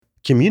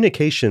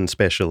Communication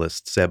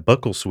specialists at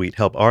Buckle Suite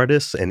help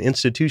artists and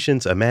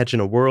institutions imagine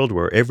a world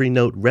where every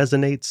note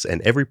resonates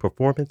and every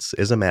performance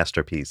is a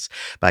masterpiece.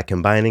 By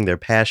combining their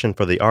passion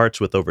for the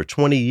arts with over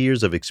 20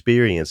 years of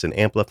experience in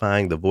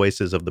amplifying the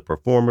voices of the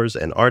performers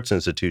and arts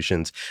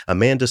institutions,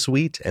 Amanda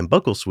Sweet and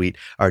Buckle Suite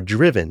are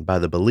driven by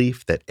the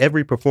belief that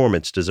every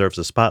performance deserves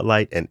a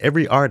spotlight and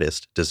every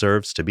artist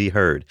deserves to be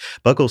heard.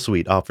 Buckle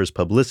Suite offers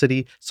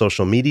publicity,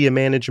 social media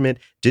management,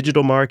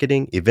 digital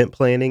marketing, event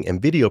planning,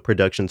 and video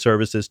production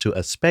services to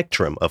a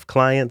spectrum of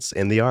clients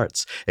in the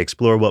arts.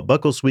 Explore what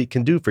Buckle Suite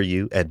can do for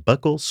you at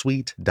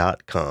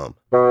bucklesuite.com.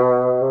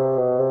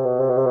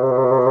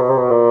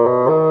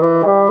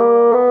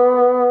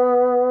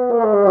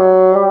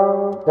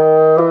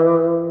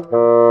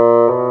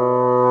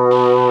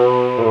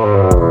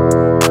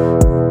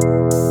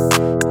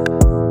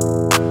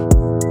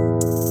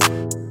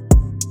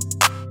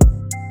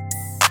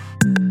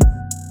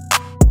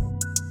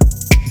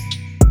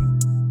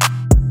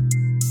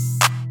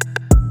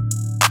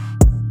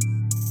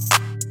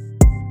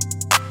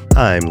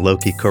 I'm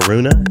Loki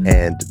Karuna,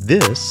 and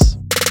this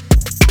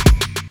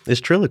is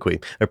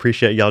Triloquy.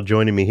 Appreciate y'all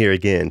joining me here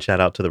again. Shout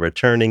out to the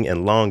returning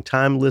and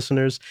long-time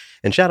listeners,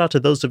 and shout out to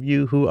those of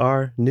you who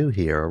are new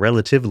here, or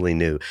relatively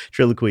new.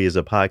 Triloquy is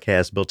a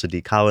podcast built to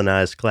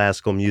decolonize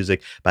classical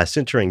music by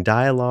centering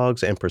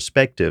dialogues and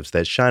perspectives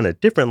that shine a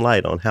different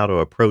light on how to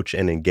approach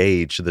and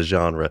engage the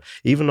genre,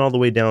 even all the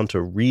way down to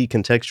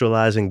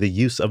recontextualizing the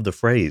use of the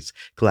phrase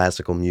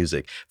classical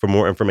music. For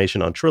more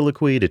information on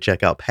Triloquy, to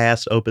check out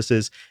past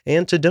opuses,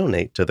 and to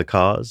donate to the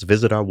cause,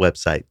 visit our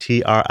website,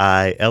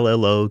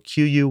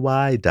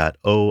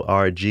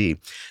 TRILLOQUY.org.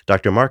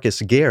 Dr.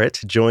 Marques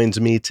Garrett joins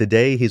me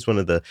today. He's one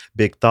of the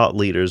big thought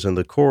leaders in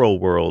the choral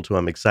world, who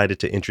I'm excited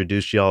to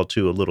introduce y'all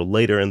to a little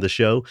later in the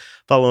show.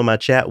 Following my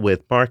chat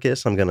with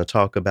Marques, I'm going to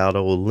talk about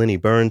old Lenny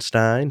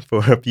Bernstein for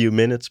a few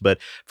minutes, but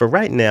for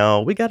right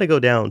now, we got to go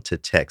down to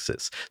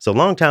Texas. So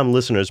longtime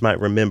listeners might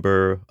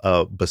remember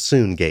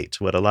Bassoon Gate,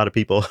 what a lot of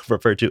people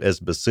refer to as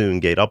Bassoon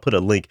Gate. I'll put a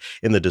link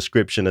in the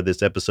description of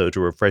this episode to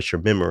refresh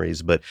your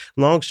memories, but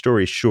long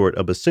story short,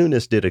 a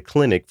bassoonist did a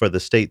clinic for the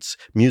state's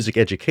music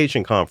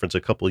education conference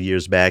a couple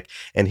years back,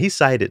 and he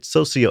cited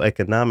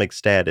socioeconomic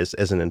status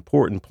as an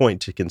important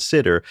point to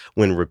consider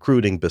when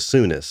recruiting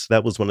bassoonists.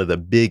 That was one of the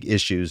big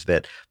issues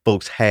that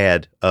folks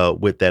had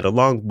with that,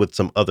 along with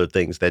some other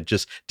things that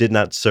just did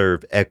not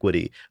serve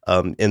equity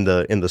in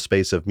the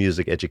space of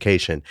music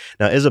education.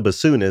 Now, as a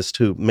bassoonist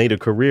who made a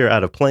career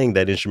out of playing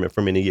that instrument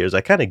for many years,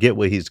 I kind of get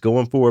what he's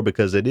going for,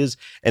 because it is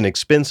an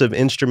expensive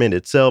instrument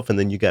itself, and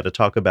then you got to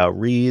talk about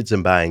reeds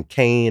and buying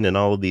cane and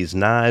all of these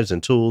knives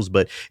and tools,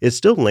 but it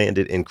still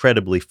landed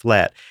incredibly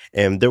flat.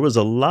 And there was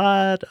a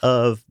lot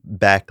of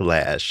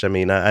backlash. I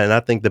mean, I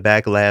think the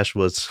backlash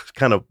was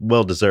kind of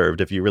well-deserved,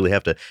 if you really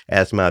have to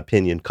ask my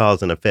opinion,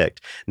 cause and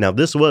effect. Now,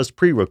 this was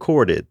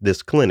pre-recorded,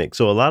 this clinic,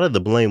 so a lot of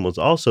the blame was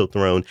also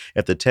thrown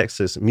at the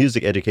Texas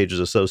Music Educators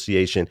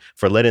Association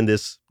for letting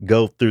this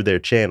go through their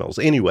channels.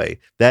 Anyway,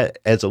 that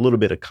adds a little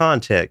bit of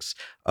context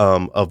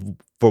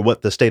for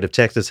what the state of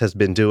Texas has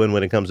been doing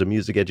when it comes to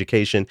music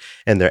education,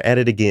 and they're at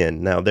it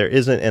again. Now, there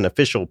isn't an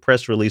official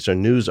press release or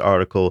news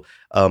article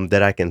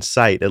that I can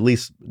cite, at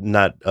least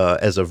not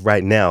as of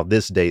right now,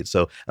 this date.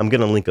 So I'm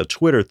going to link a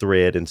Twitter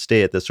thread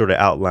instead that sort of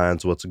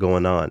outlines what's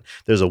going on.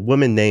 There's a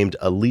woman named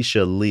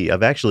Alicia Lee.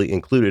 I've actually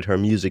included her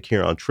music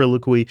here on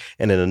Triloquy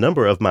and in a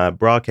number of my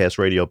broadcast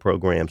radio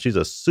programs. She's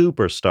a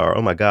superstar,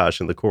 oh my gosh,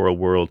 in the choral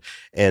world,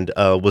 and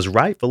was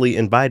rightfully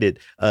invited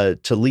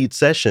to lead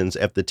sessions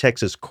at the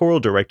Texas Choral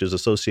Directors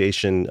Association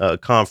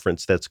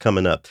conference that's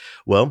coming up.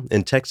 Well,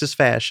 in Texas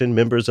fashion,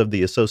 members of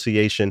the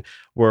association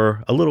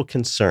were a little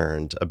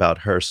concerned about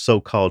her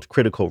so-called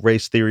critical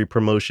race theory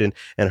promotion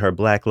and her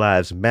Black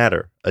Lives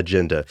Matter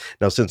agenda.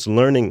 Now, since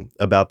learning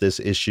about this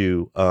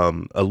issue,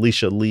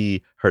 Alicia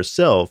Lee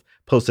herself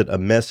posted a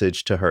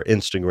message to her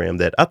Instagram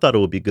that I thought it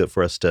would be good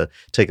for us to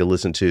take a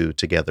listen to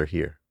together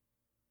here.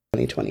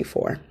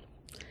 2024.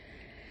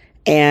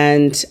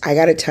 And I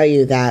got to tell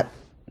you that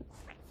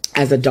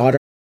as a daughter,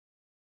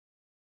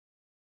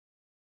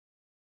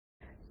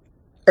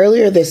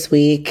 earlier this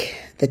week,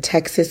 the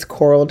Texas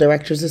Choral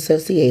Directors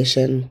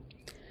Association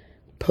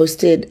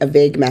posted a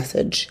vague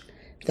message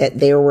that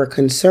there were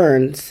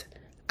concerns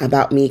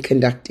about me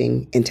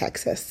conducting in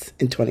Texas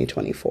in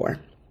 2024.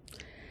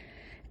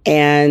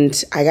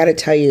 And I got to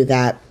tell you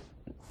that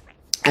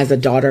as a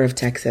daughter of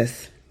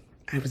Texas,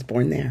 I was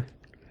born there.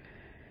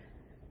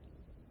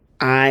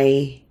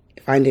 I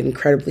find it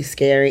incredibly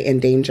scary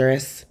and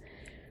dangerous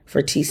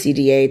for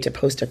TCDA to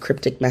post a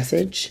cryptic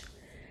message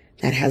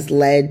that has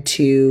led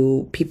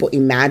to people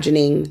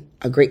imagining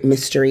a great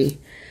mystery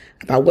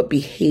about what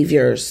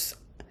behaviors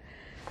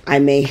I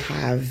may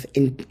have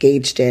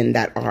engaged in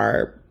that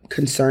are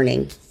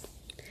concerning.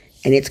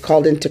 And it's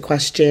called into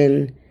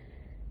question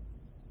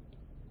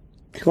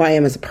who I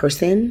am as a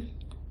person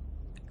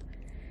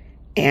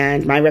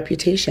and my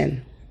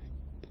reputation.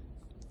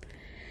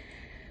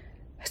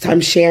 So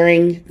I'm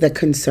sharing the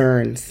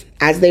concerns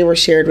as they were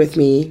shared with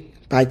me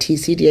by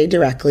TCDA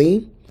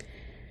directly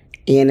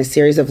in a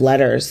series of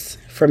letters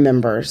from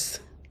members.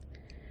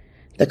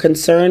 The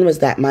concern was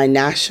that my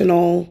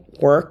national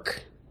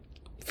work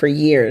for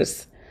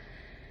years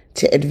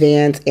to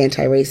advance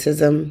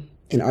anti-racism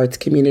in arts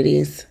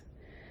communities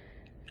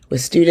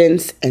with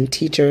students and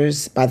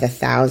teachers by the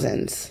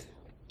thousands,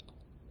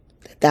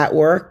 that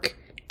work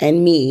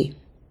and me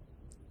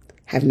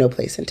have no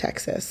place in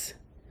Texas.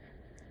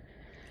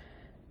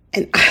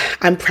 And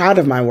I'm proud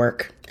of my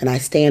work, and I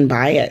stand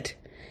by it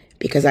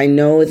because I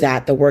know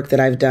that the work that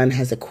I've done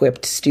has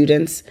equipped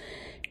students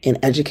and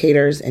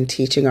educators and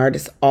teaching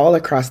artists all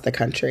across the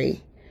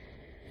country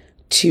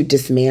to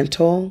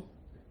dismantle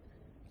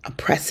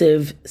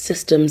oppressive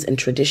systems and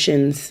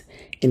traditions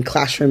in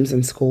classrooms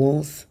and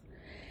schools,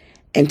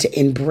 and to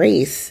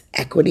embrace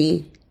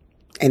equity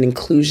and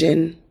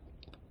inclusion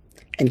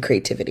and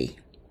creativity.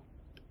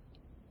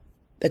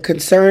 The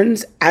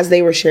concerns, as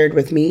they were shared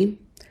with me,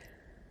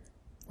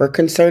 were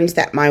concerns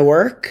that my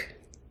work,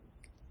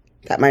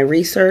 that my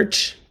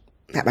research,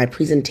 that my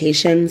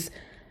presentations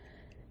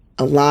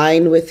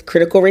align with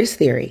critical race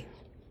theory,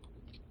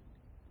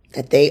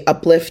 that they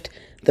uplift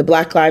the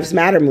Black Lives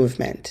Matter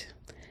movement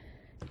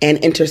and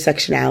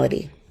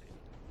intersectionality.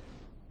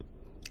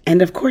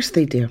 And of course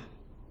they do.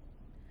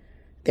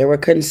 There were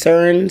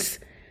concerns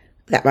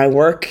that my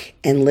work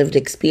and lived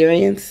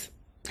experience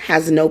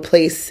has no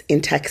place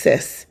in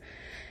Texas,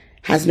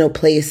 has no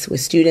place with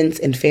students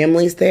and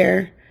families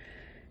there,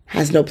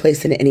 has no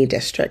place in any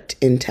district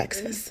in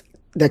Texas.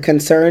 The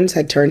concerns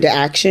had turned to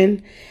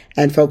action,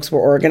 and folks were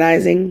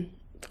organizing,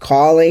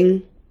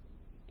 calling,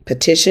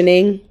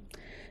 petitioning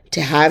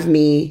to have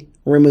me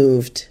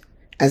removed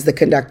as the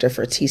conductor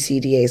for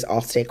TCDA's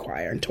All-State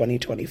Choir in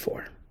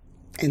 2024.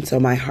 And so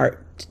my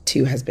heart,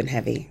 too, has been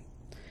heavy.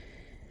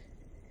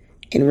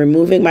 In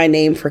removing my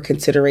name for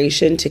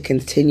consideration to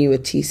continue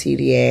with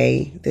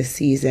TCDA this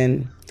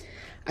season,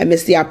 I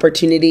missed the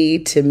opportunity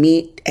to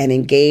meet and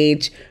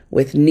engage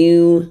with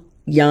new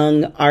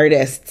young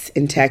artists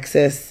in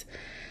Texas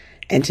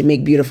and to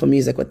make beautiful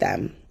music with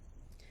them.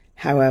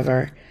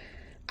 However,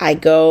 I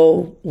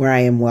go where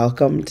I am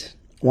welcomed,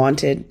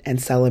 wanted,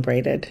 and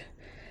celebrated.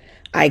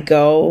 I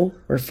go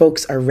where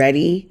folks are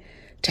ready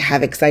to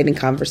have exciting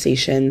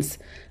conversations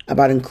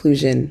about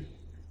inclusion,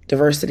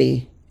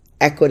 diversity,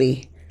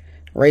 equity,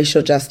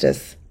 racial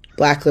justice,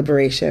 Black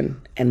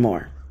liberation, and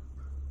more.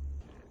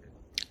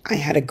 I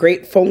had a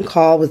great phone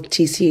call with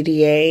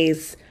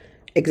TCDA's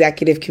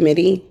executive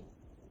committee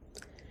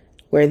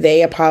where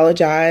they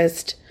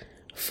apologized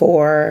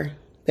for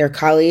their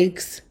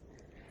colleagues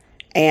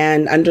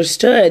and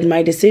understood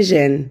my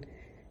decision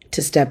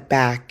to step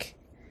back.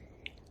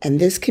 And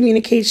this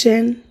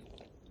communication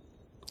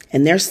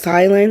and their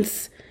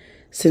silence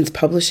since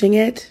publishing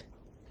it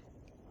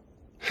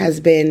has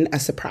been a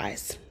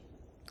surprise.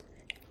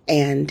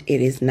 And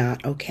it is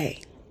not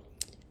okay.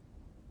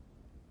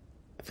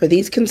 For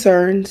these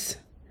concerns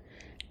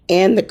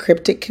and the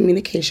cryptic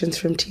communications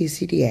from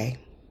TCDA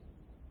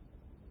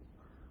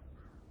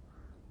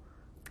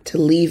to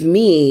leave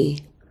me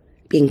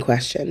being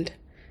questioned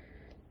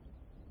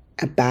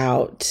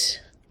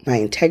about my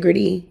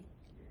integrity,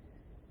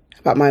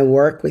 about my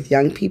work with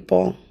young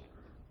people,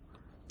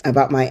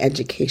 about my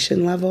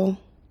education level,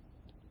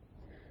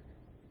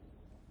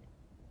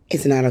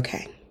 is not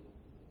okay.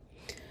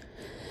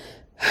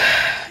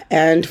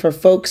 And for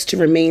folks to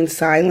remain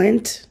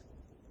silent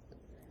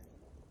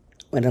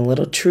when a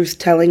little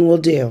truth-telling will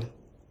do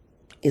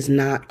is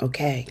not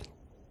okay.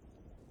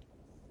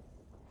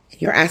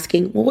 You're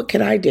asking, well, what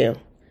could I do?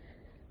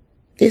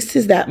 This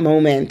is that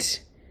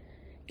moment.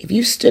 If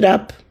you stood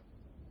up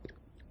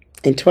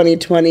in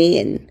 2020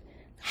 and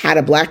had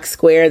a black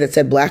square that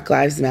said Black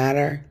Lives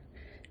Matter,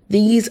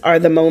 these are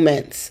the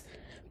moments.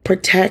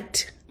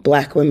 Protect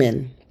Black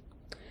women.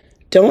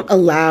 Don't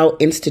allow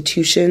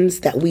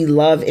institutions that we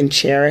love and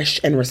cherish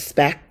and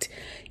respect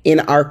in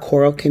our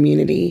choral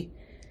community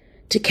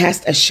to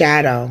cast a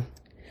shadow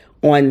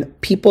on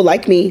people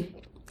like me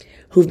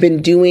who've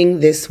been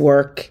doing this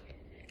work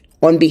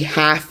on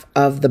behalf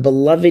of the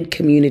beloved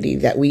community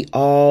that we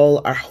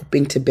all are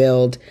hoping to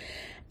build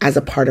as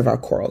a part of our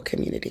choral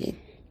community.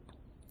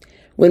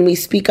 When we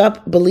speak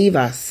up, believe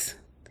us,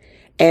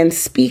 and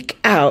speak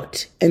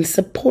out and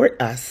support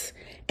us,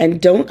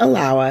 and don't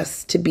allow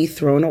us to be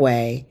thrown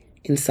away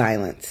in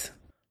silence.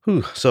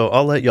 Whew. So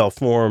I'll let y'all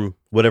form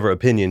whatever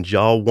opinions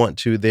y'all want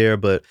to there.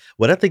 But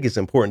what I think is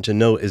important to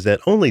know is that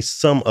only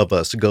some of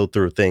us go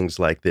through things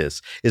like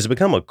this. It's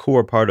become a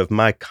core part of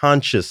my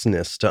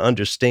consciousness to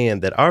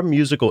understand that our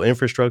musical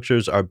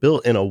infrastructures are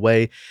built in a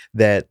way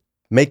that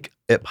make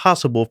it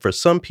possible for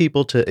some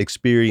people to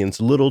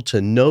experience little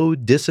to no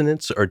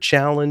dissonance or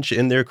challenge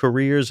in their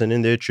careers and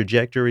in their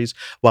trajectories,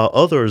 while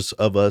others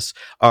of us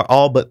are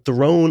all but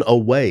thrown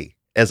away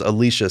as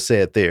Alicia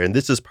said there, and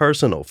this is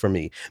personal for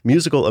me.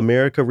 Musical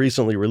America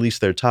recently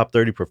released their top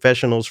 30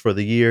 professionals for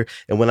the year.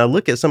 And when I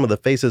look at some of the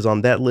faces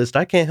on that list,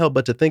 I can't help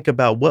but to think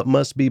about what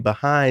must be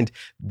behind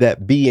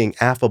that being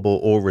affable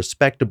or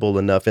respectable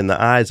enough in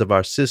the eyes of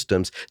our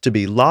systems to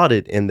be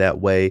lauded in that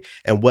way,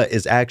 and what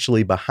is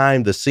actually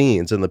behind the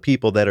scenes and the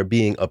people that are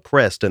being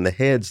oppressed and the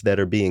heads that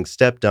are being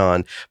stepped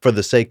on for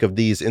the sake of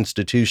these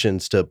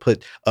institutions to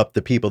put up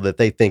the people that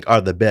they think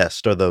are the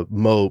best or the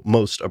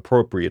most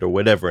appropriate or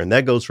whatever. And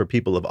that goes for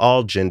people of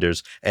all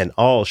genders and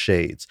all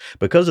shades.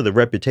 Because of the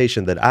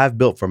reputation that I've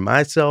built for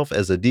myself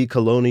as a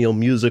decolonial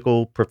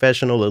musical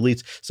professional, at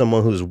least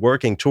someone who's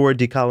working toward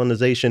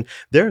decolonization,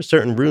 there are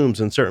certain rooms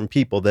and certain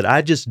people that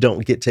I just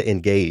don't get to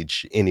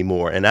engage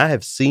anymore. And I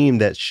have seen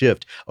that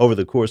shift over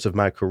the course of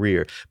my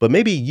career. But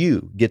maybe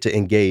you get to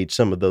engage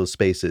some of those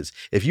spaces.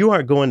 If you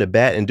aren't going to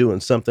bat and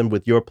doing something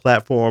with your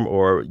platform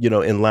or,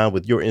 in line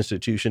with your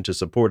institution to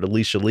support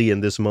Alicia Lee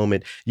in this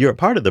moment, you're a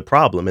part of the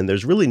problem. And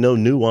there's really no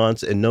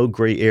nuance and no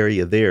gray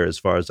area there as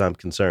far as I'm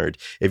concerned.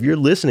 If you're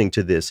listening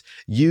to this,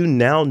 you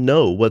now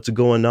know what's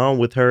going on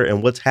with her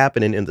and what's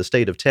happening in the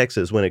state of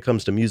Texas when it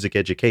comes to music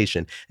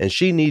education. And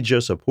she needs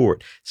your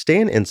support.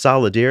 Stand in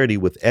solidarity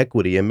with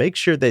equity and make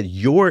sure that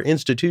your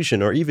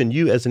institution or even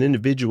you as an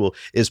individual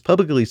is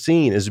publicly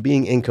seen as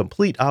being in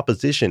complete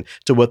opposition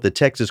to what the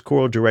Texas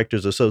Choral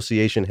Directors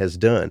Association has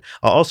done.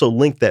 I'll also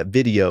link that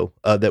video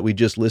that we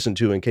just listened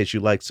to in case you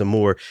like some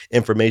more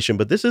information.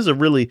 But this is a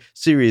really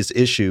serious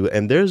issue,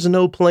 and there's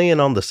no playing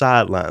on the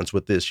sidelines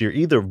with this. You're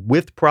either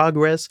with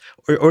progress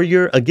or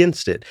you're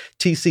against it.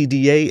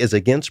 TCDA is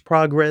against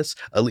progress.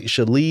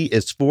 Alicia Lee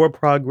is for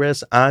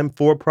progress. I'm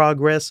for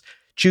progress.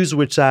 Choose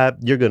which side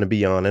you're going to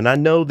be on. And I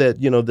know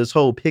that, this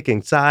whole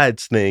picking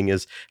sides thing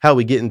is how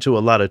we get into a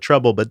lot of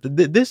trouble, but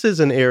this is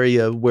an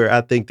area where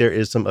I think there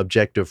is some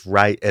objective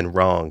right and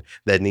wrong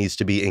that needs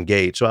to be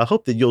engaged. So I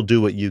hope that you'll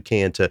do what you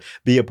can to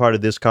be a part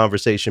of this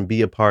conversation,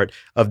 be a part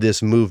of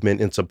this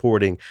movement in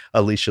supporting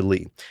Alicia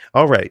Lee.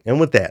 All right. And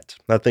with that,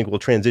 I think we'll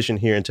transition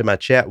here into my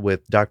chat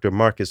with Dr.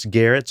 Marques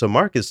Garrett. So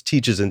Marques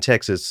teaches in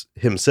Texas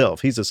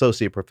himself. He's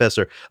associate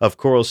professor of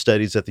choral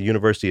studies at the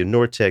University of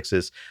North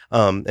Texas.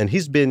 And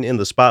he's been in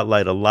the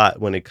spotlight a lot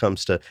when it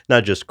comes to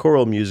not just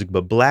choral music,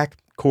 but Black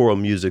choral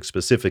music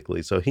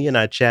specifically. So he and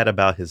I chat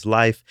about his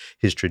life,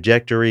 his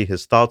trajectory,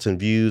 his thoughts and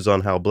views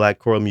on how Black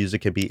choral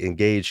music can be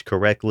engaged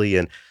correctly,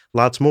 and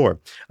lots more.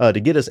 To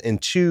get us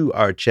into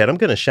our chat, I'm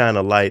going to shine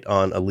a light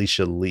on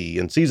Alicia Lee.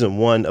 In season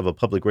one of a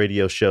public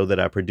radio show that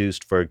I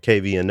produced for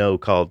KVNO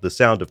called The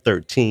Sound of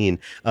 13,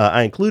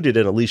 I included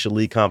an Alicia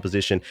Lee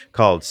composition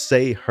called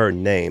Say Her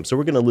Name. So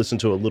we're going to listen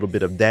to a little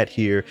bit of that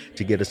here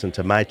to get us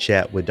into my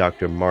chat with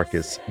Dr.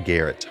 Marques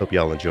Garrett. Hope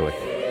y'all enjoy.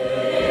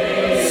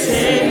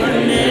 Say her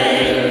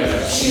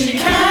name. She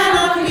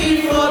cannot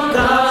be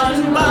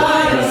forgotten by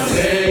us.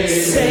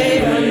 Say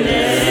her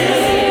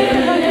name.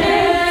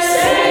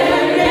 Say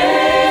her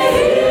name.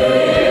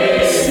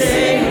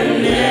 Say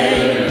her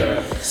name.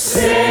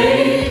 Say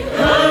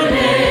her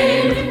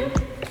name.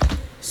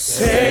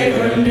 Say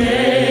her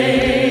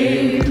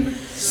name.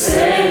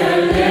 Say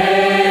her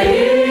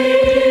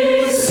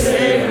name.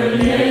 Say her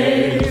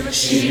name.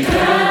 She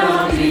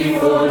cannot be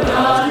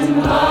forgotten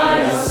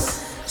by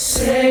us.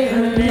 Say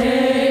her name.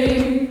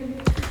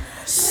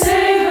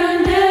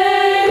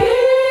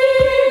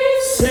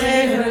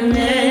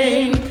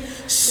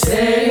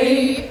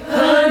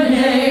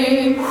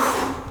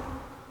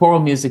 Choral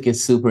music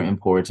is super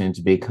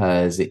important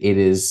because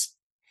it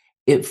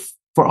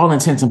for all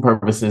intents and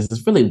purposes,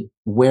 is really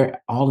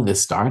where all of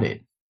this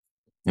started.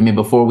 I mean,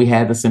 before we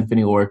had the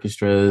symphony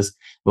orchestras,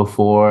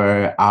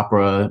 before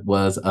opera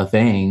was a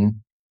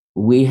thing,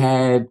 we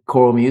had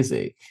choral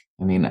music.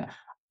 I mean,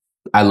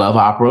 I love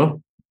opera.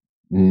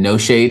 No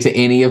shade to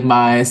any of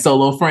my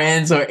solo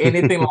friends or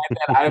anything like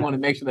that. I want to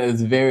make sure that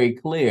it's very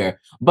clear,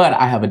 but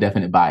I have a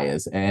definite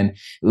bias. And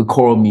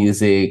choral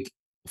music,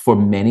 for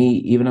many,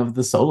 even of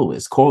the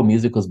soloists, choral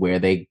music was where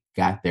they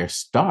got their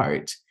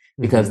start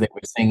because they were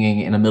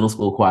singing in a middle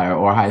school choir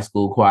or high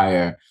school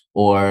choir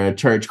or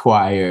church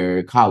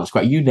choir, college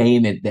choir, you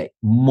name it, that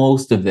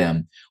most of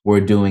them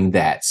were doing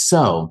that.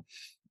 So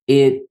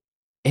it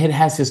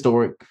has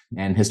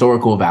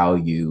historical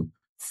value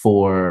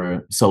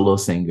for solo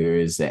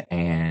singers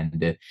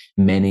and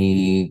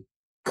many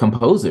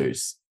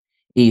composers.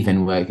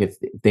 Even like if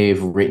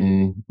they've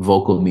written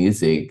vocal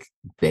music,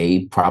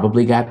 they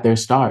probably got their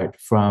start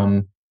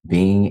from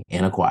being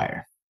in a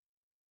choir.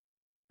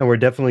 And we're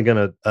definitely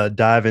going to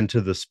dive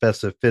into the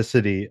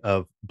specificity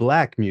of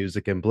Black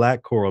music and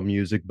Black choral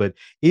music. But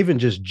even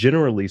just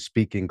generally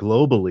speaking,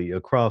 globally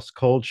across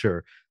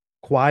culture,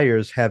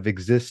 choirs have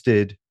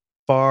existed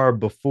far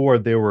before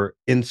there were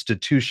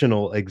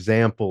institutional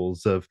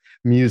examples of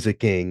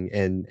musicking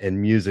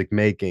and music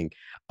making.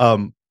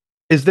 Um,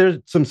 is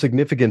there some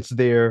significance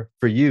there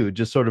for you,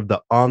 just sort of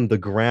the on the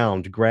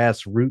ground,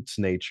 grassroots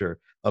nature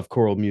of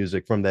choral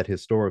music from that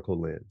historical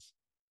lens?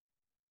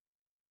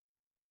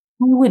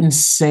 I wouldn't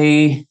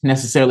say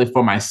necessarily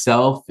for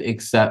myself,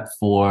 except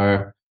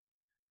for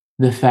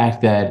the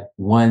fact that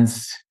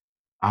once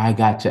I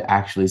got to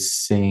actually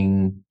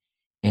sing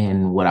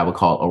in what I would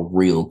call a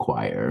real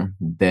choir,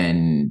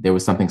 then there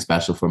was something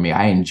special for me.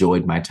 I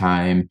enjoyed my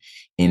time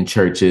in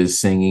churches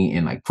singing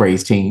in like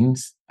praise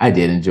teams. I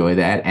did enjoy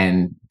that.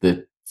 And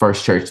the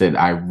first church that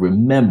I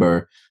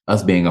remember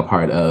us being a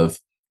part of,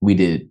 we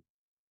did,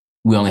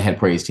 we only had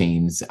praise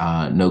teams,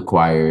 no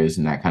choirs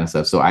and that kind of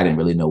stuff. So I didn't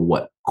really know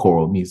what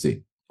choral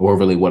music or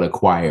really what a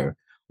choir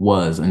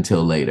was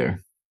until later.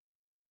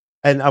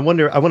 And I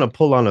wonder, I want to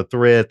pull on a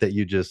thread that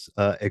you just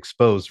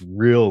exposed,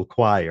 real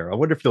choir. I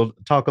wonder if you'll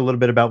talk a little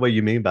bit about what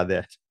you mean by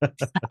that.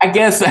 I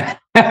guess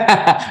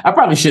I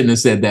probably shouldn't have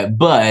said that,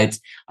 but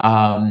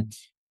um,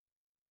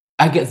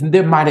 I guess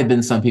there might have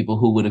been some people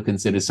who would have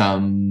considered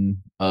some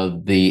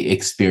of the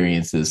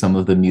experiences, some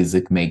of the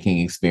music making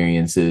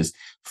experiences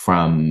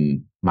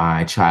from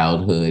my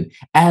childhood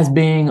as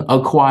being a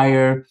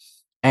choir.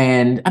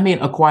 And I mean,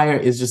 a choir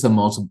is just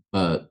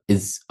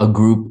is a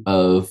group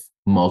of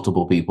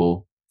multiple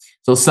people.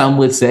 So some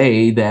would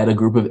say that a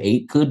group of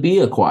 8 could be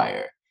a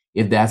choir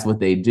if that's what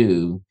they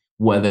do.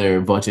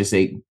 Whether Voces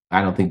 8,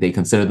 I don't think they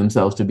consider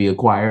themselves to be a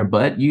choir,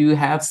 but you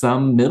have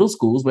some middle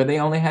schools where they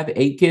only have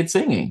 8 kids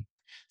singing.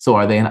 So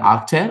are they an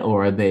octet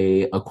or are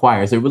they a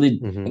choir? So it really,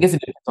 I Mhm. guess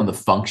it depends on the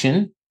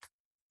function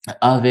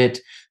of it.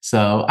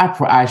 So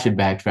I should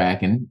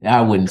backtrack, and I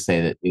wouldn't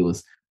say that it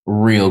was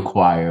real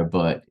choir,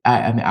 but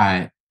I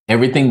mean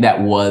everything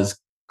that was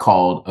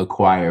called a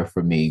choir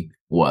for me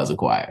was a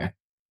choir.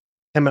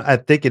 And I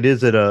think it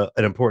is an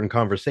important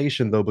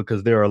conversation though,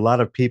 because there are a lot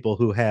of people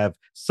who have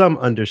some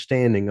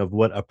understanding of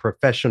what a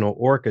professional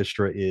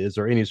orchestra is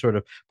or any sort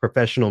of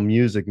professional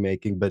music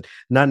making, but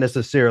not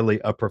necessarily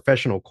a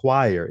professional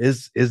choir.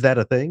 Is that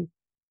a thing?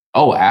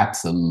 Oh,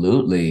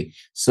 absolutely.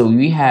 So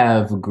we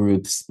have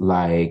groups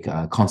like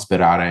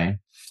Conspirare,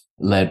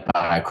 led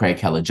by Craig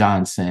Keller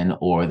Johnson,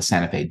 or the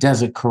Santa Fe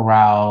Desert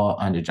Chorale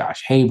under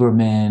Josh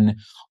Haberman,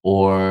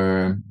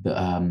 or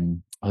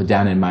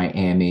down in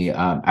Miami.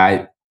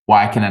 I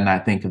Why can I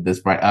not think of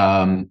this? Right,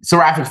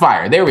 Seraphic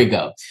Fire. There we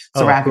go.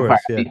 Oh, of Seraphic Fire.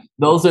 course, I yeah. mean,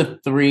 those are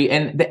 3,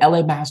 and the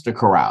LA Master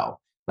Chorale.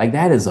 Like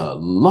that is a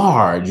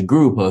large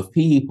group of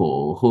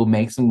people who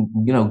make some,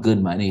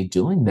 good money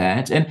doing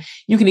that, and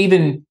you can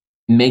even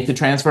make the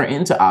transfer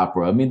into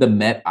opera. I mean, the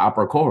Met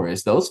Opera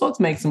Chorus, those folks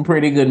make some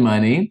pretty good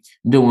money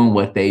doing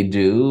what they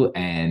do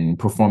and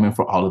performing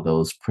for all of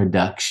those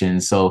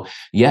productions. So,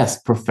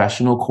 yes,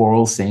 professional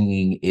choral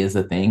singing is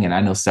a thing. And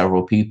I know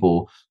several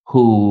people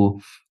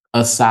who,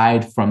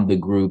 aside from the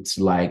groups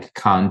like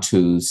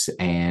Cantus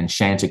and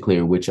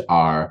Chanticleer, which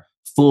are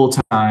full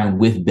time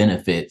with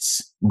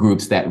benefits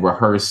groups that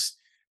rehearse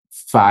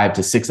 5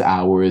 to 6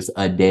 hours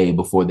a day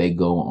before they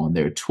go on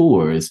their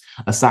tours.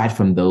 Aside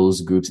from those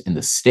groups in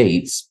the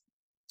States,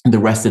 the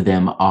rest of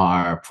them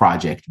are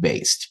project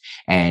based.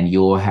 And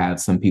you'll have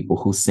some people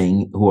who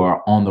sing who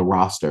are on the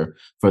roster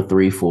for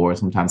 3, 4,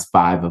 sometimes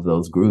 5 of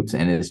those groups.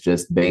 And it's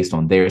just based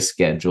on their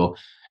schedule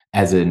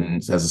as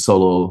a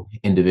solo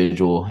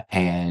individual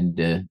and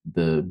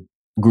the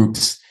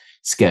group's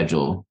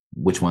schedule,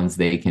 which ones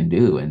they can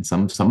do. And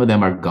some of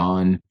them are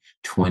gone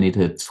 20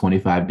 to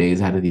 25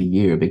 days out of the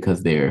year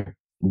because they're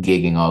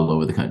gigging all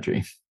over the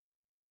country.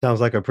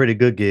 Sounds like a pretty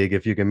good gig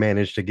if you can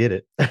manage to get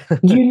it.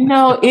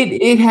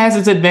 It has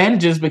its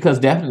advantages because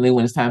definitely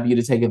when it's time for you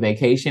to take a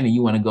vacation and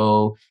you want to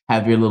go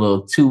have your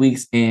little 2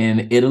 weeks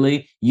in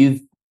Italy,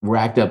 you've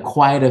racked up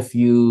quite a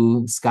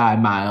few sky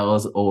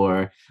miles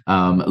or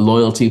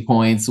loyalty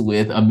points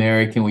with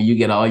American where you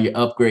get all your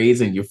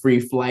upgrades and your free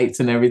flights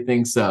and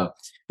everything. So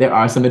there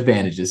are some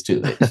advantages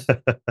to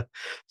it.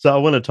 So I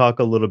want to talk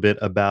a little bit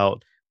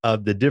about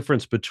the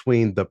difference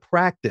between the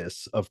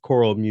practice of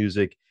choral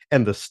music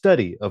and the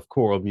study of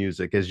choral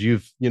music as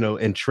you've,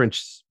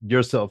 entrenched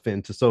yourself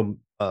into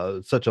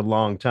such a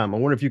long time. I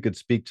wonder if you could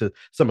speak to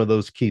some of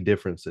those key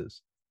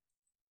differences.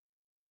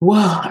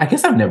 Well, I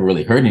guess I've never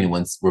really heard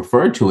anyone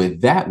refer to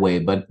it that way,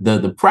 but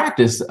the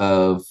practice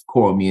of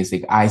choral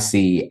music I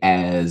see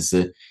as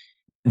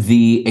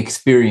the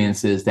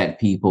experiences that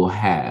people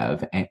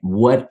have and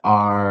what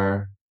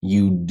are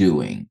you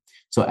doing.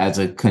 So as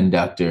a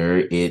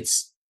conductor,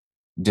 it's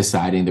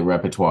deciding the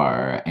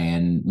repertoire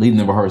and leading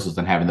the rehearsals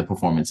and having the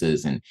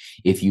performances. And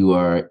if you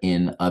are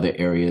in other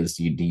areas,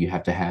 do you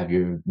have to have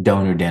your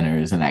donor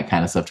dinners and that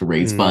kind of stuff to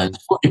raise Mm,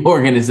 funds for your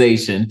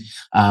organization.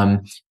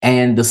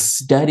 And the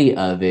study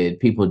of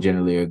it, people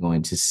generally are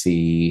going to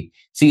see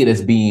it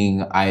as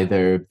being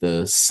either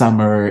the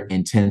summer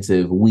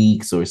intensive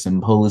weeks or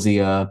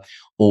symposia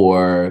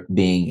or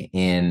being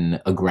in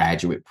a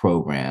graduate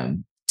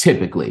program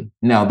typically.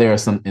 Now, there are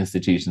some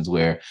institutions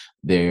where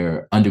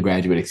their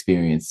undergraduate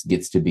experience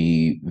gets to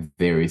be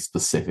very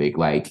specific,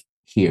 like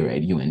here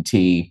at UNT,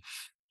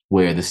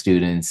 where the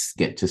students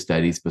get to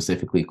study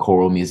specifically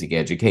choral music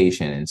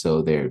education. And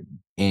so they're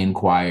in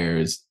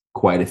choirs,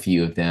 quite a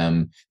few of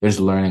them.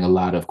 There's learning a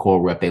lot of choral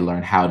rep. They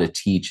learn how to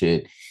teach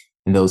it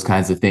and those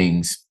kinds of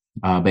things.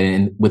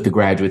 With the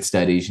graduate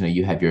studies,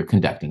 you have your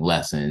conducting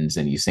lessons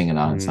and you sing an mm.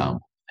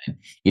 ensemble. And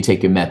you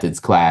take your methods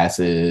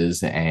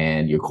classes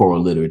and your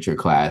choral literature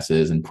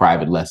classes and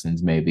private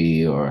lessons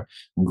maybe, or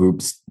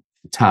groups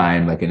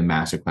time, like in a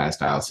masterclass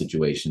style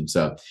situation.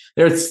 So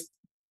there's,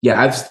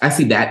 yeah, I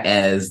see that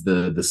as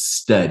the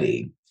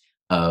study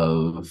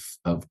of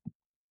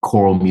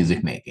choral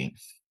music making.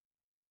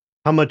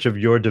 How much of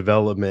your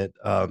development,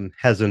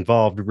 has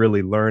involved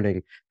really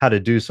learning how to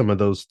do some of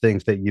those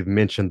things that you've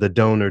mentioned, the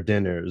donor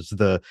dinners,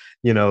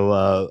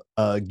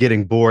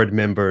 getting board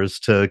members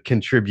to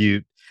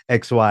contribute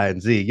X, Y,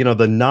 and Z,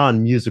 the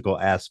non-musical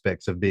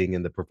aspects of being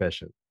in the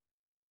profession?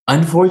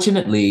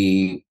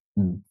 Unfortunately,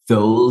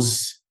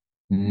 those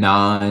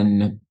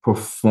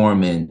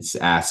non-performance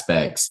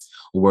aspects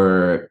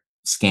were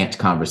scant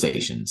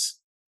conversations.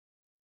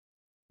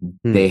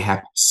 Hmm. They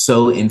happen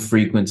so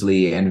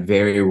infrequently, and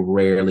very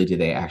rarely do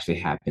they actually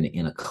happen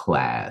in a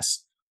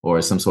class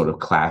or some sort of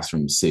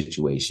classroom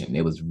situation.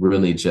 It was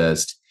really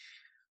just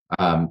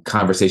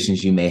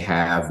conversations you may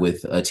have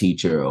with a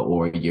teacher,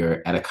 or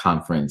you're at a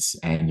conference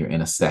and you're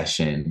in a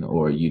session,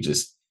 or you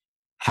just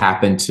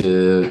happen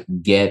to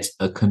get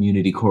a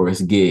community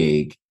chorus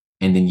gig.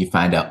 And then you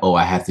find out, oh,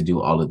 I have to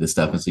do all of this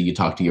stuff. And so you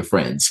talk to your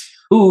friends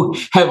who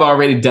have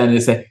already done it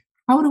and say,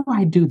 how do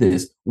I do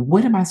this?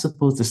 What am I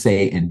supposed to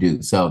say and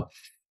do? So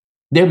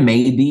there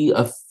may be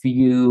a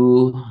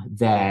few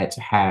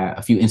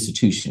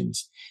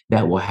institutions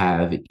that will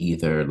have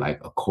either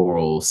like a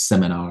choral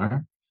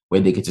seminar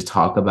where they get to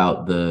talk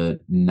about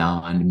the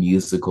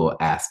non-musical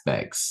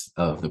aspects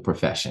of the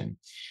profession.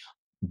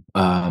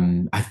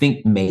 I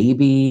think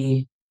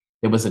maybe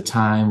there was a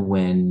time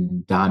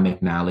when Don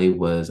McNally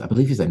was, I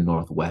believe he's at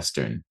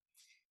Northwestern,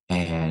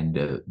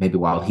 and maybe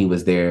while he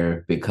was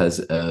there, because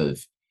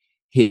of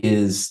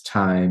his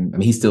time, I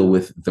mean, he's still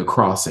with the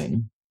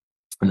Crossing,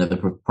 another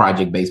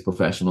project-based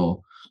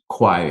professional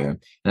choir.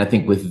 And I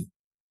think with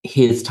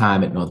his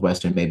time at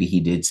Northwestern, maybe he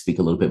did speak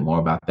a little bit more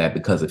about that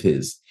because of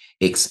his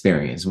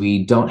experience.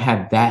 We don't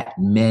have that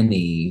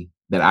many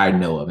that I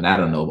know of, and I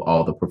don't know of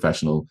all the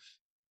professional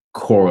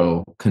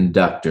choral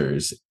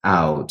conductors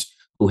out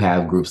who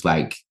have groups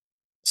like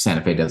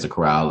Santa Fe Desert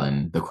Chorale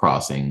and the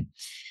Crossing,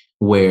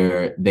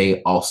 where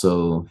they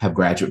also have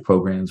graduate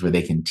programs where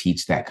they can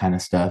teach that kind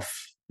of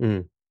stuff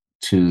Mm.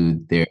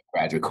 to their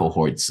graduate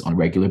cohorts on a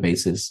regular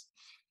basis.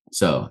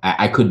 So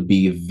I could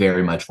be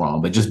very much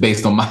wrong, but just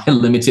based on my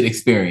limited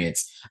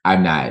experience,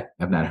 I've not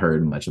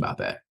heard much about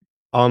that.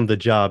 On the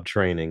job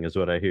training is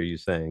what I hear you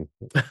saying.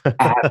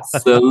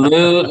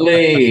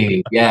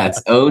 Absolutely.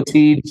 Yes.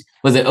 OT,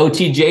 was it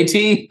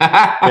OTJT?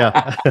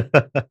 Yeah.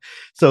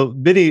 So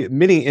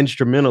many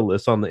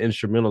instrumentalists on the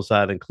instrumental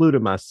side,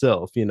 including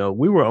myself,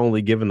 we were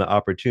only given the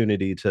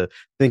opportunity to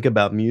think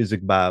about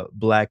music by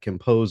Black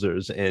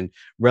composers in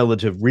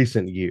relative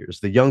recent years.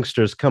 The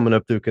youngsters coming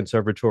up through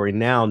conservatory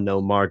now know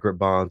Margaret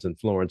Bonds and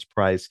Florence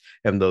Price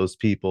and those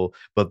people,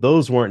 but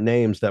those weren't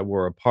names that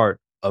were a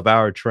part of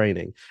our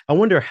training. I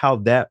wonder how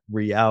that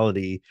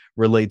reality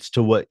relates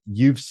to what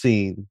you've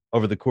seen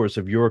over the course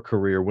of your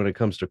career when it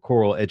comes to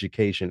choral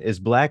education. Is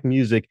Black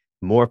music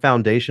more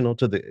foundational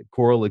to the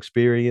choral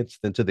experience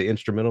than to the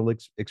instrumental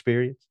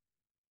experience?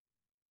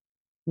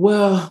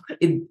 Well,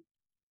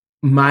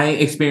 my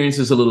experience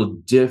is a little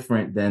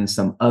different than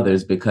some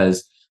others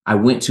because I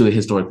went to a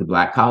historically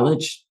Black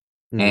college,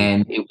 Mm,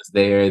 and it was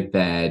there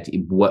that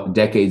what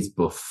decades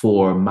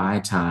before my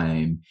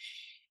time,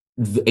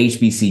 the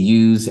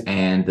HBCUs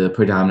and the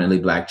predominantly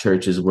Black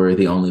churches were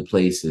the only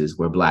places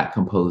where Black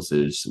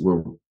composers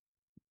were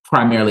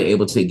primarily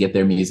able to get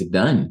their music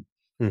done.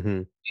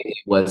 mhm. It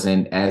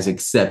wasn't as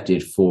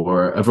accepted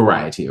for a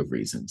variety of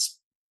reasons.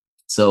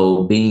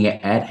 So, being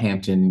at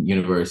Hampton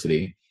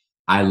University,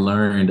 I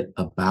learned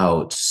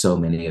about so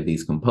many of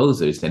these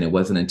composers. And it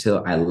wasn't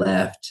until I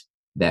left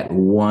that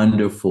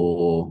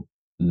wonderful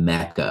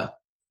mecca,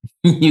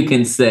 you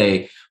can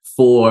say,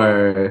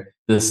 for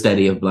the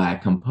study of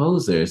Black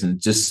composers,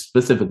 and just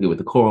specifically with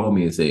the choral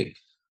music.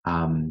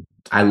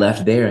 I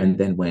left there and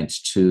then went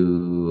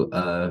to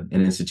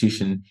an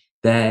institution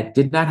that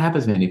did not have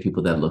as many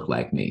people that looked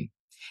like me.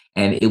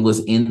 And it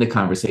was in the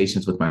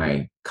conversations with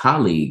my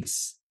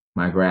colleagues,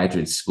 my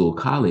graduate school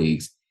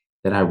colleagues,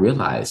 that I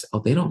realized, oh,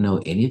 they don't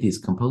know any of these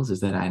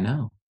composers that I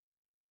know.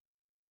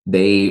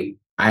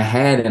 I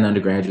had an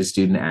undergraduate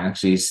student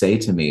actually say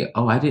to me,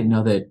 oh, I didn't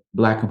know that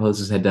Black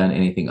composers had done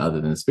anything other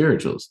than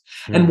spirituals.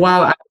 And Mm,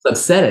 while I was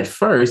upset at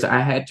first,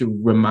 I had to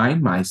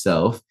remind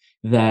myself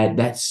that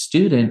that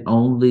student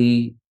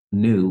only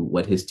knew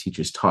what his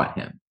teachers taught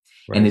him.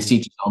 And right. his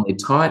teachers only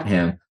taught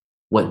him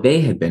what they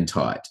had been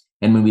taught.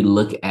 And when we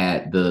look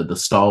at the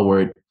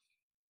stalwart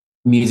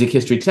music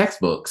history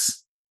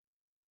textbooks,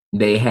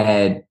 they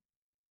had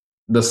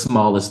the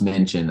smallest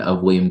mention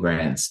of William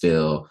Grant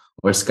Still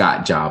or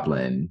Scott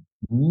Joplin,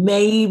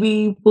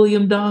 maybe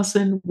William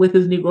Dawson with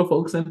his Negro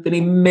Folk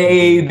Symphony, Mhm.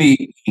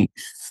 maybe,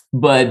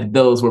 but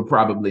those were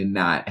probably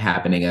not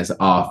happening as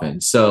often.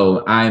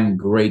 So I'm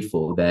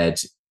grateful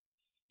that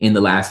in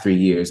the last 3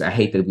 years, I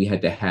hate that we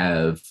had to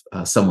have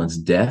someone's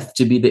death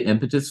to be the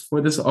impetus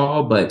for this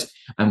all, but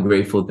I'm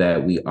grateful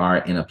that we are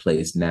in a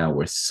place now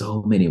where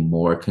so many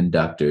more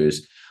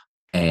conductors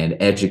and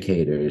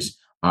educators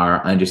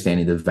are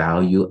understanding the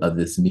value of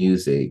this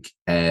music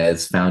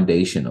as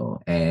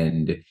foundational.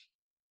 And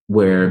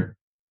where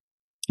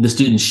the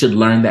students should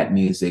learn that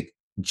music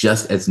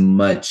just as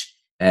much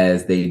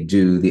as they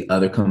do the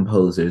other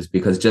composers,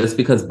 because just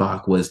because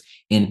Bach was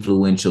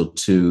influential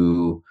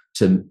to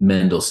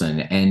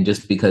Mendelssohn, and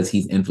just because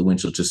he's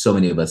influential to so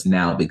many of us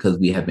now, because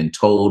we have been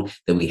told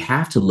that we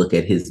have to look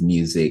at his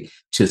music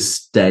to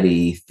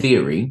study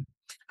theory,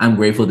 I'm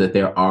grateful that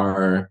there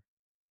are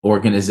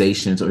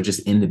organizations or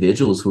just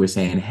individuals who are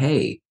saying,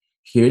 hey,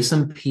 here's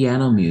some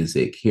piano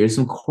music, here's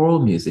some choral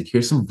music,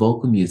 here's some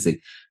vocal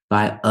music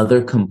by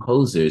other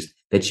composers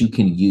that you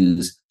can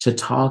use to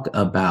talk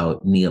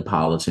about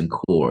Neapolitan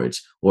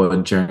chords or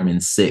German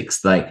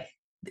sixth. Like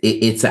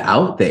it's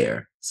out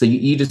there. So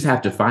you just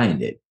have to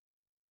find it.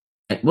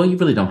 Well, you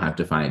really don't have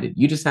to find it.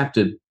 You just have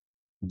to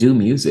do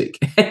music.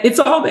 It's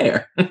all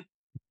there.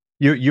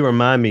 You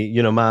remind me,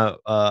 you know, my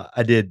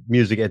I did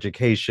music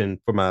education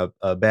for my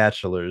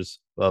bachelor's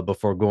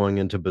before going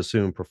into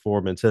bassoon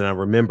performance, and I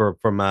remember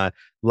for my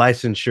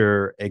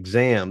licensure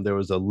exam there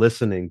was a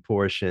listening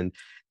portion,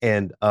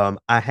 and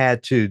I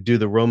had to do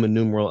the Roman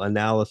numeral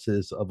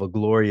analysis of a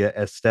Gloria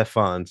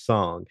Estefan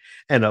song,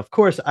 and of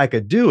course I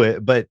could do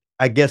it, but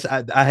I guess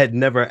I had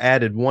never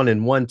added one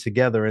and one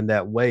together in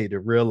that way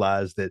to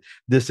realize that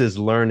this is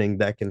learning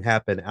that can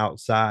happen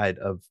outside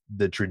of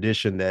the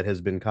tradition that has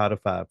been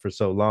codified for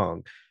so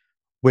long.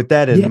 With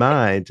that in Yeah.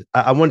 mind,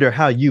 I wonder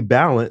how you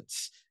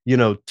balance, you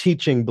know,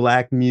 teaching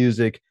Black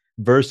music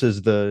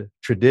versus the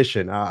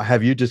tradition.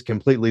 Have you just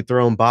completely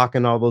thrown Bach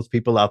and all those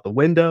people out the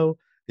window?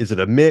 Is it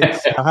a mix?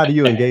 How do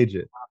you engage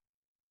it?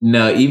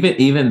 No,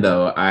 even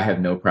though I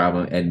have no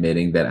problem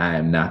admitting that I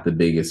am not the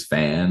biggest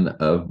fan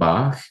of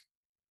Bach,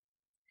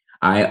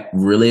 I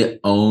really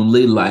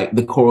only like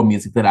the choral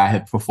music that I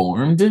have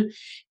performed,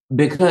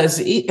 because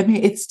I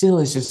mean, it still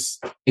is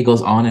just, it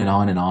goes on and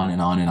on and on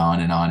and on and on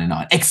and on and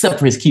on, except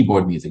for his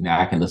keyboard music. Now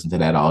I can listen to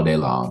that all day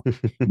long.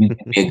 You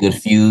give me a good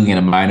fugue in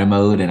a minor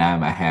mode and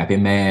I'm a happy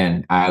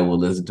man. I will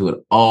listen to it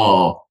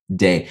all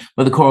day.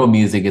 But the choral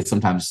music is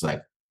sometimes just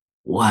like,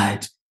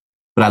 what?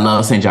 But I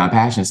love St. John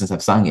Passion since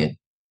I've sung it.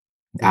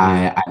 Mhm.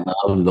 I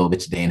love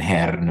Lovich den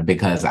Herrn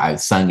because I've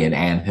sung it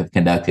and have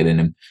conducted and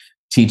am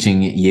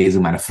teaching Jesu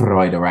meine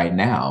Freude right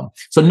now.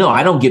 So no,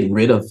 I don't get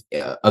rid of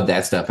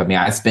that stuff. I mean,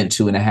 I spent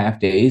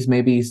 2.5 days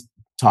maybe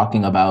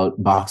talking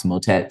about Bach's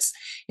motets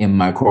in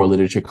my choral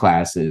literature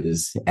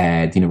classes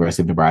at the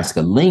University of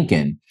Nebraska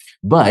Lincoln.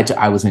 But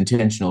I was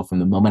intentional from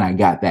the moment I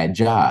got that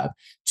job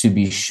to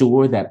be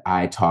sure that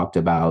I talked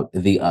about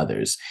the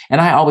others.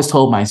 And I always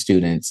told my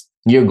students,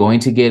 you're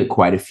going to get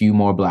quite a few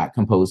more Black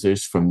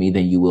composers from me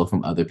than you will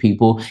from other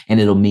people.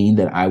 And it'll mean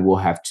that I will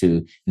have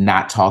to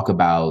not talk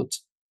about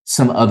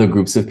some other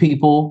groups of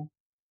people.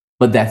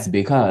 But that's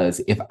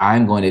because if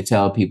I'm going to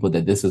tell people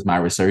that this is my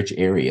research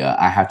area,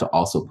 I have to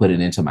also put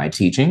it into my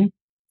teaching.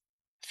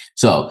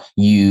 So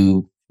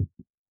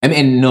I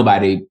mean,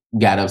 nobody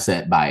got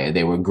upset by it.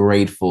 They were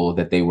grateful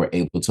that they were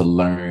able to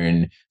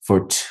learn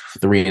for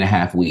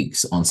 3.5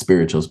 weeks on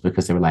spirituals,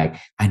 because they were like,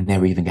 I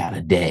never even got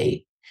a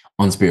day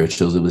on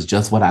spirituals. It was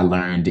just what I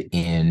learned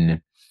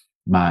in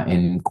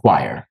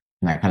choir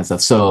and that kind of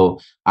stuff. So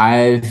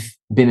I've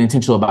been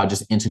intentional about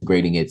just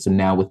integrating it. So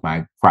now with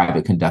my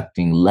private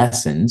conducting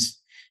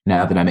lessons,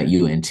 now that I'm at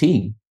UNT,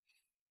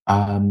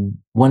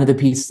 one of the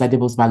pieces I did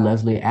was by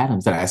Leslie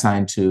Adams that I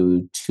assigned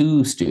to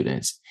 2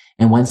 students.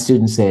 And one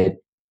student said,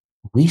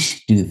 we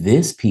should do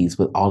this piece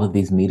with all of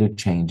these meter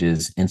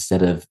changes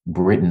instead of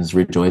Britain's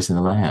Rejoice in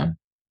the Lamb.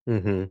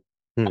 Mhm.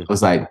 I Hmm.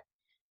 was like,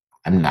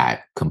 I'm not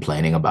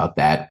complaining about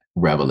that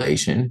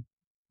revelation.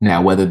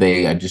 Now, whether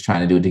they are just trying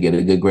to do it to get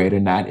a good grade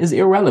or not is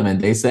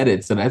irrelevant. They said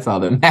it, so that's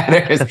all that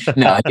matters.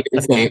 No,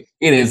 he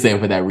didn't say it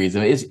for that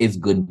reason. It's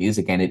good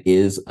music and it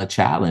is a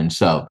challenge.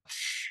 So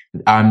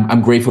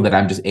I'm grateful that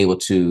I'm just able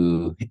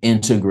to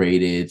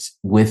integrate it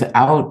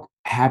without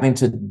having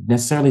to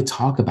necessarily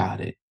talk about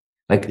it.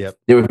 Like Yep.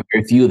 there were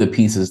very few of the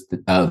pieces,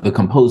 the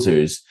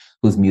composers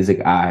whose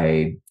music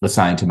I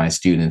assigned to my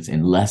students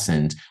in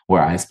lessons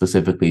where I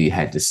specifically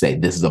had to say,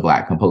 this is a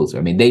Black composer.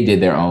 I mean, they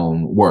did their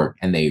own work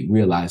and they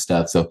realized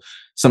stuff. So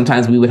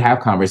sometimes we would have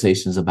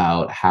conversations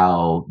about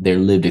how their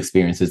lived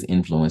experiences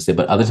influenced it.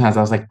 But other times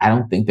I was like, I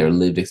don't think their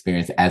lived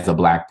experience as a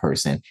Black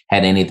person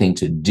had anything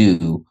to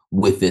do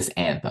with this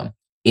anthem.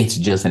 It's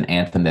just an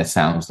anthem that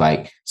sounds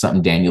like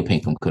something Daniel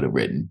Pinkham could have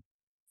written.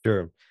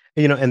 Sure.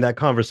 You know, and that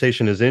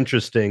conversation is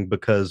interesting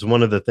because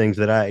one of the things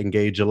that I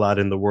engage a lot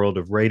in the world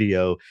of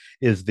radio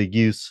is the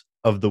use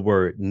of the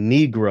word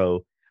Negro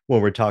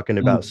when we're talking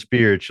about Mm.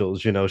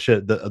 spirituals. You know,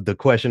 should the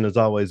question is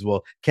always,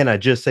 well, can I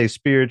just say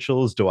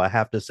spirituals? Do I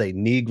have to say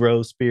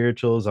Negro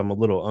spirituals? I'm a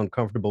little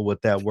uncomfortable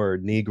with that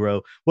word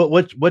Negro.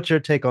 What's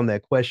your take on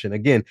that question?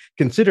 Again,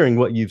 considering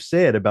what you've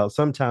said about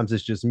sometimes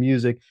it's just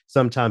music,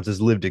 sometimes it's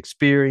lived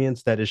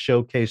experience that is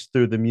showcased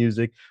through the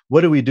music.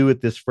 What do we do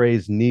with this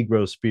phrase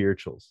Negro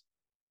spirituals?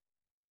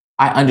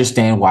 I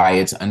understand why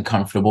it's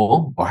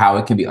uncomfortable or how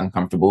it can be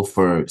uncomfortable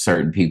for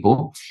certain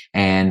people.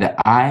 And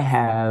I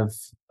have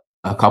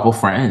a couple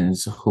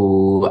friends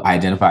who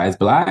identify as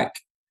Black,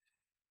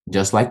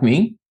 just like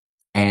me,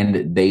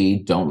 and they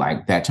don't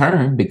like that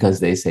term because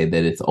they say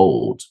that it's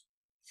old.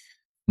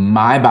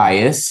 My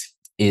bias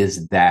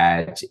is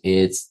that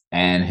it's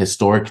an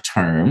historic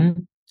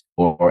term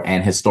or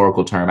an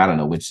historical term. I don't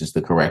know which is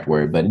the correct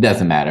word, but it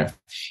doesn't matter.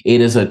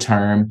 It is a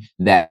term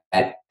that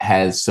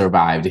has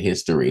survived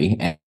history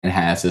and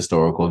has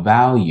historical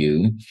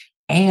value.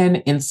 And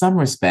in some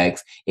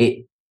respects,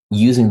 it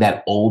using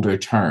that older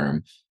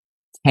term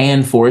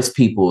can force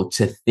people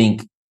to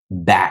think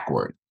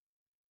backward.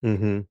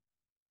 Mhm.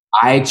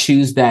 I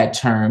choose that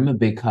term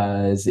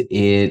because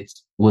it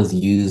was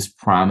used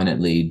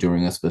prominently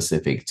during a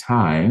specific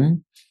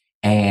time.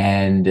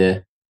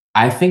 And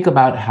I think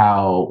about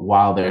how,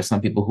 while there are some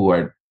people who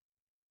are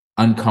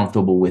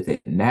uncomfortable with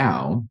it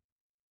now,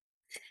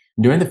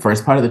 during the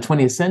first part of the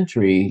 20th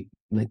century,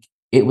 like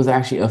it was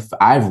actually,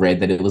 I've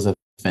read that it was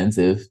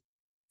offensive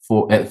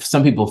for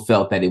some people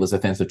felt that it was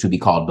offensive to be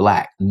called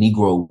Black.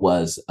 Negro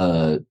was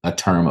a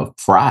term of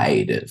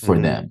pride for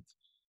Mhm. them.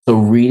 So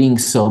reading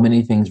so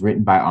many things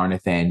written by R.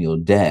 Nathaniel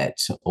Dett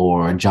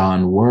or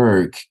John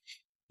Work,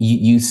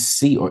 you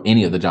see, or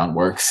any of the John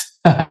Works,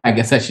 I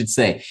guess I should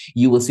say,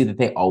 you will see that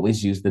they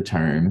always use the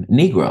term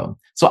Negro.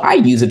 So I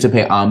use it to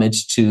pay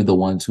homage to the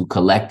ones who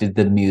collected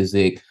the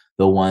music,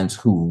 the ones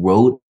who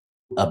wrote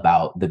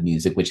about the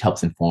music, which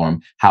helps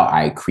inform how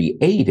I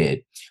create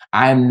it.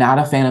 I'm not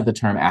a fan of the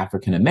term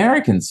African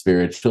American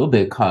spiritual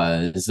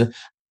because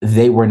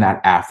they were not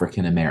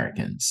African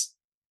Americans.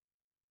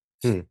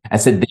 Hmm. I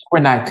said they were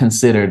not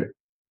considered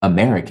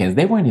Americans.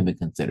 They weren't even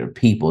considered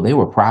people. They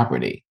were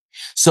property.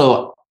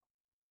 So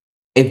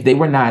if they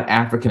were not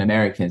African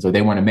Americans or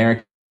they weren't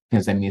Americans,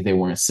 that means they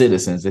weren't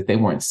citizens. If they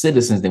weren't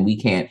citizens, then we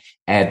can't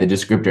add the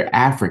descriptor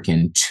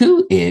African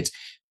to it.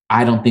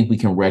 I don't think we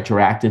can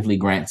retroactively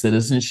grant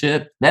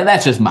citizenship.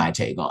 That's just my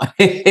take on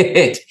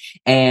it.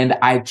 And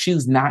I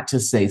choose not to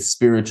say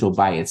spiritual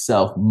by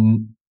itself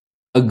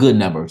a good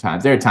number of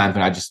times. There are times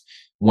when I just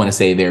want to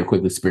say very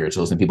quickly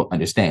spirituals and people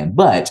understand.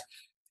 But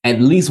at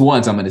least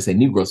once I'm going to say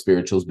Negro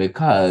spirituals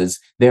because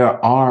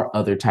there are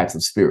other types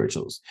of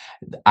spirituals.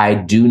 I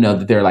do know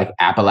that there are like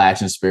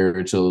Appalachian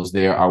spirituals,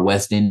 there are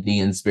West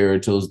Indian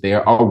spirituals,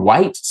 there are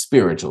white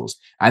spirituals.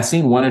 I've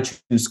seen one or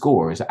two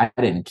scores. I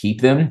didn't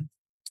keep them.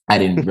 I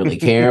didn't really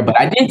care, but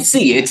I did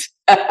see it.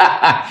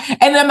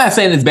 And I'm not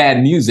saying it's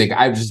bad music.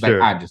 I'm just like,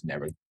 Sure. I just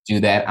never do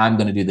that. I'm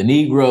going to do the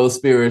Negro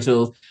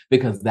spirituals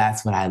because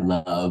that's what I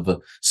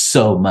love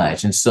so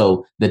much. And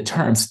so the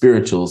term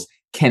spirituals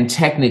can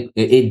technically,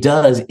 it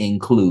does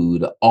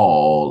include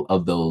all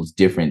of those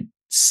different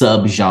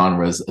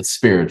subgenres of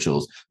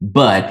spirituals.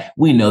 But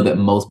we know that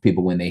most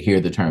people, when they hear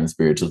the term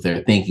spirituals,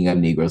 they're thinking of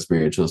Negro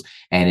spirituals,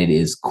 and it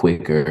is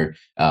quicker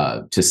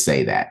to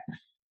say that.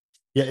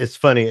 Yeah, it's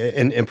funny.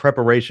 In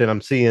preparation,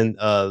 I'm seeing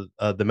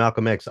the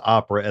Malcolm X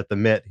opera at the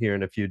Met here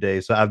in a few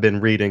days. So I've been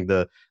reading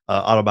the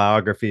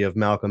autobiography of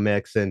Malcolm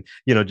X, and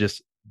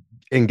just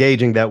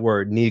engaging that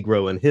word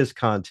Negro in his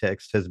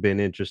context has been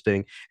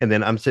interesting. And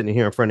then I'm sitting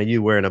here in front of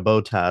you wearing a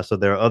bow tie, so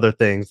there are other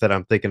things that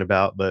I'm thinking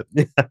about, but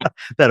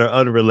that are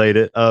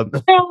unrelated. I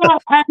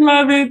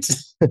love it.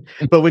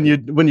 But when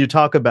you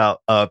talk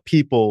about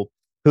people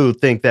who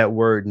think that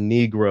word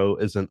Negro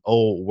is an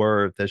old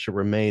word that should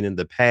remain in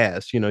the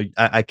past,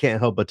 I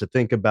can't help but to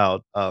think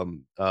about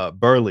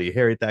Burleigh,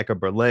 Harry Thacker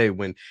Burleigh,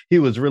 when he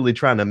was really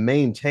trying to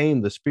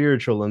maintain the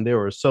spiritual, and there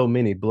were so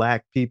many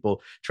Black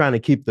people trying to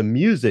keep the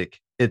music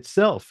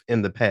itself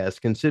in the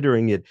past,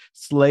 considering it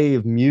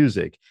slave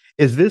music.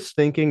 Is this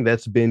thinking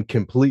that's been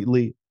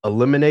completely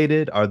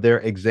eliminated? Are there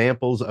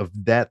examples of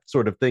that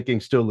sort of thinking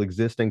still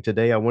existing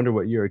today? I wonder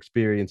what your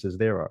experiences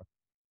there are.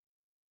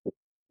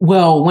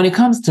 Well, when it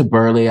comes to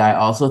Burleigh, I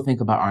also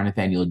think about R.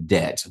 Nathaniel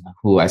Dett,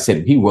 who I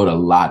said he wrote a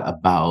lot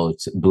about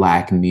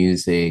Black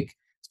music,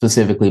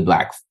 specifically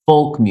Black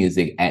folk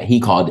music. And he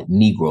called it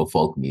Negro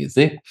folk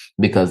music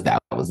because that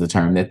was the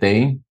term that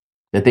they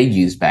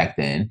used back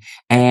then.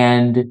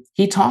 And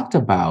he talked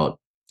about,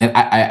 and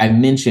I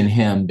mention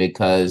him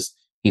because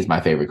he's my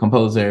favorite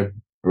composer.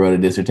 I wrote a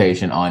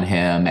dissertation on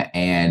him,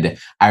 and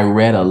I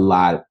read a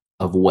lot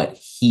of what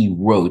he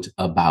wrote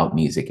about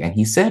music. And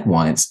he said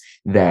once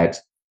that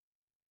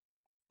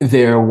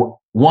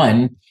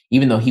one,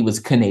 even though he was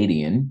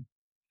Canadian,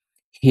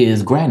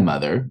 his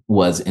grandmother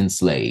was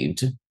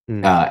enslaved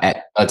Mm,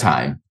 at a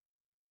time.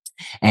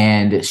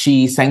 And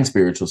she sang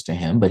spirituals to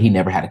him, but he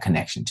never had a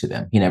connection to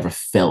them. He never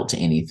felt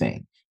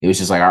anything. It was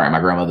just like, all right, my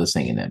grandmother's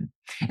singing them.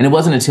 And it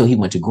wasn't until he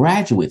went to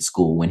graduate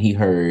school when he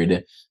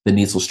heard the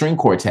Niesel String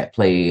Quartet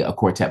play a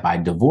quartet by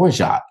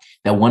Dvorak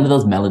that one of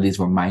those melodies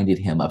reminded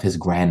him of his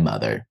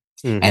grandmother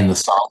and mhm, the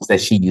songs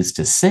that she used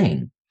to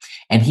sing.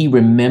 And he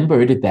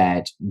remembered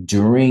that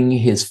during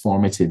his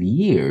formative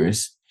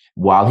years,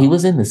 while he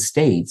was in the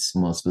States,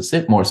 more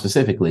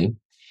specifically,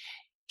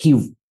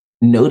 he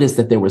noticed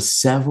that there were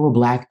several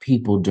Black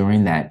people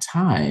during that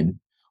time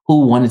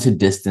who wanted to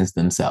distance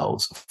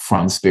themselves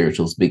from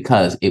spirituals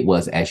because it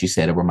was, as you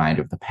said, a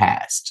reminder of the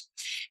past.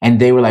 And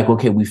they were like,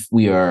 okay,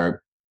 we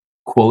are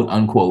quote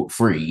unquote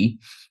free,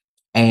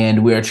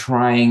 and we're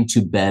trying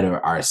to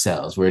better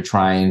ourselves. We're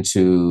trying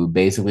to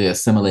basically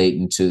assimilate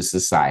into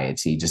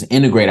society, just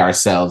integrate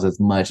ourselves as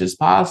much as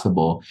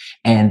possible.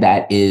 And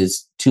that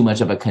is too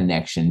much of a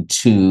connection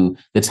to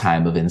the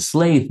time of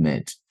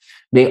enslavement.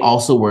 They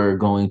also were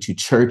going to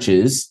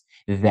churches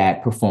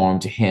that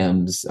performed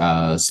hymns,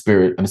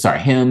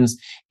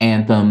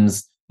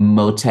 anthems,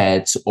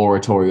 motets,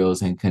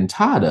 oratorios, and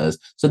cantatas.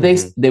 So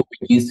Mhm. they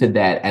were used to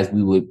that, as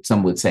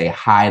some would say,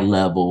 high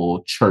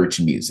level church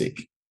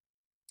music.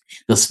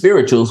 The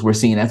spirituals were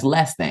seen as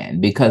less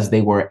than because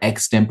they were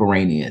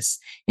extemporaneous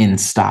in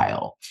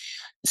style.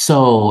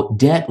 So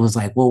Det was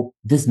like, well,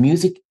 this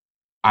music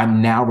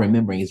I'm now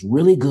remembering is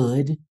really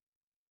good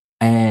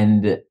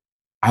and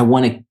I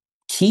want to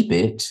keep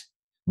it,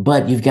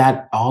 but you've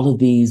got all of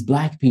these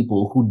Black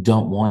people who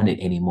don't want it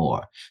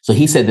anymore. So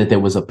he said that there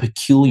was a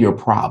peculiar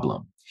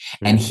problem.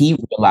 And Mm. he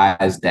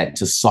realized that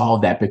to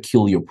solve that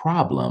peculiar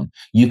problem,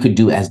 you could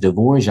do, as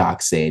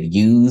Dvorak said,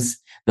 use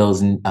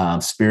those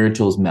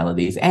spirituals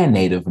melodies and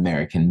Native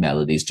American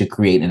melodies to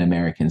create an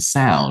American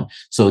sound.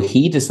 So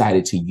he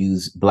decided to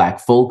use Black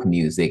folk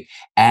music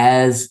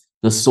as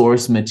the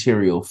source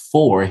material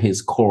for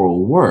his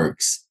choral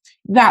works.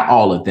 Not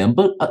all of them,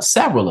 but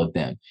several of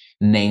them,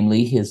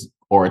 namely his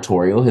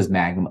oratorio, his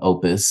magnum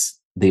opus,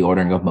 The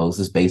Ordering of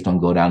Moses, based on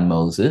Go Down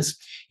Moses.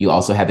 You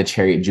also have the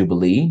Chariot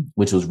Jubilee,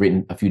 which was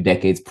written a few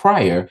decades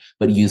prior,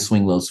 but used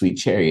Swing Low, Sweet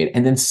Chariot,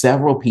 and then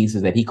several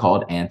pieces that he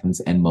called anthems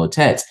and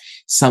motets.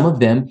 Some of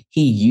them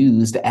he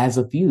used as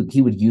a fugue.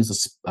 He would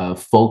use a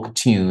folk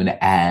tune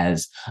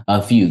as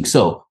a fugue.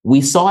 So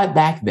we saw it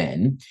back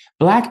then.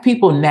 Black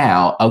people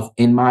now,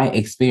 in my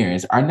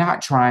experience, are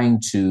not trying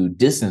to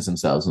distance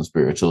themselves from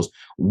spirituals.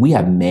 We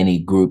have many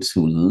groups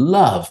who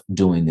love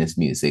doing this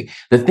music.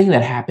 The thing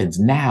that happens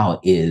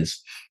now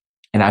is,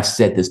 and I've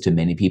said this to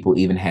many people,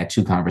 even had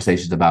 2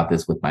 conversations about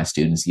this with my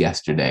students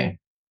yesterday.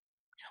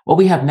 What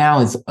we have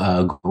now is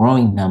a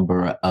growing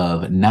number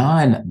of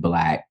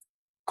non-Black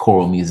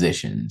choral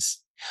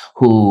musicians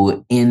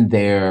who, in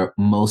their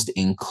most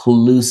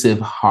inclusive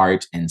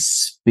heart and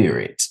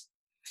spirit,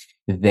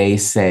 they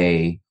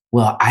say,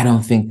 well, I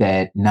don't think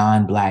that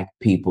non-Black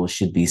people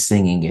should be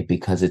singing it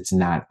because it's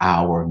not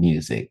our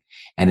music.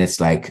 And it's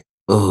like,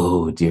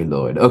 oh, dear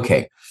Lord.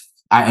 Okay.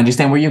 I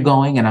understand where you're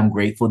going, and I'm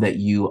grateful that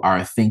you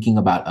are thinking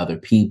about other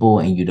people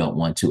and you don't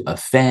want to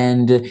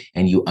offend,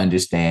 and you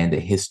understand the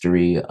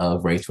history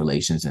of race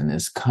relations in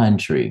this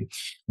country.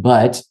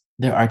 But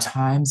there are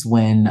times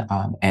when,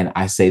 and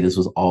I say this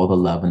with all the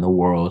love in the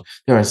world,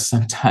 there are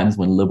some times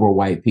when liberal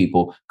white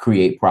people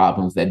create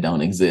problems that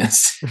don't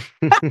exist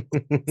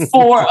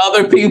for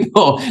other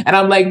people. And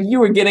I'm like,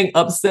 you are getting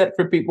upset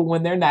for people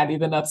when they're not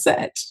even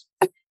upset.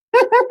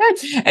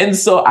 And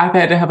so I've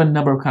had to have a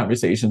number of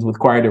conversations with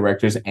choir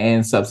directors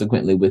and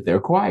subsequently with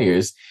their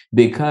choirs,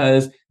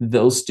 because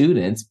those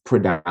students,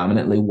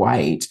 predominantly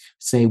white,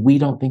 say, we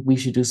don't think we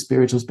should do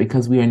spirituals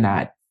because we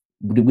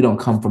don't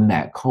come from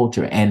that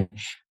culture. And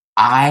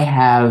I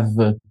have,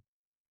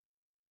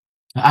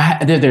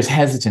 there's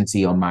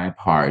hesitancy on my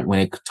part when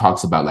it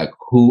talks about like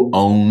who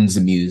owns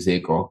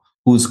music or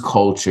whose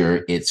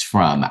culture it's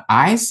from.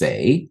 I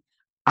say,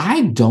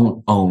 I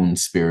don't own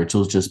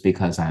spirituals just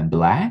because I'm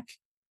Black.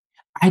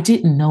 I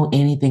didn't know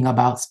anything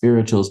about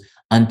spirituals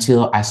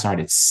until I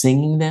started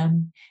singing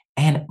them.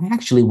 And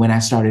actually, when I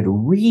started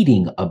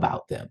reading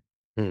about them,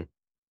 Mm.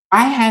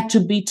 I had to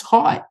be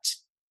taught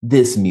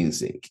this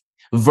music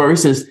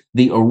versus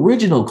the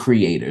original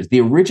creators,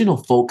 the original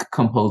folk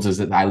composers,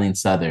 as Eileen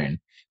Southern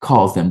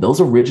calls them,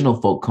 those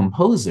original folk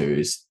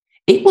composers.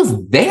 It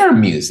was their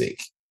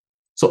music.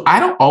 So I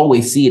don't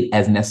always see it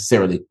as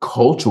necessarily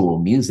cultural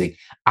music.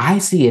 I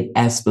see it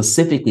as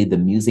specifically the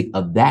music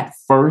of that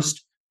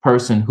first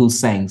person who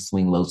sang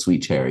Swing Low, Sweet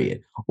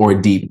Chariot or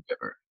Deep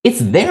River. It's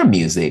their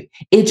music.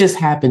 It just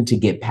happened to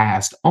get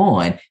passed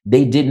on.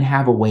 They didn't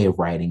have a way of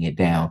writing it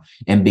down.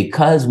 And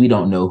because we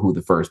don't know who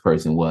the first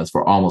person was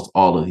for almost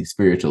all of these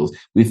spirituals,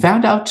 we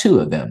found out 2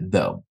 of them,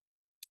 though.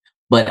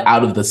 But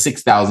out of the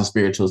 6,000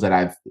 spirituals that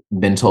I've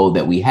been told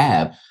that we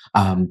have,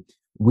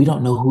 we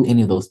don't know who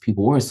any of those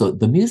people were. So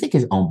the music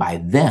is owned by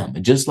them,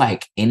 just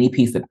like any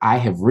piece that I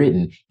have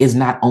written is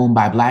not owned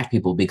by Black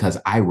people because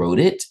I wrote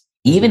it.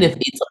 Even Mhm.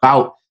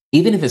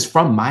 if it's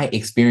from my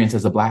experience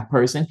as a Black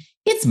person,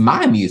 it's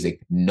my music,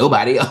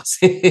 nobody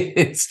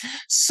else's.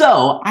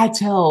 So I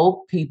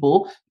tell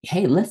people,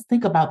 hey, let's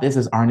think about this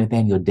as R.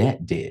 Nathaniel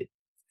Dett did.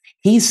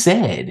 He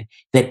said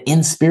that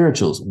in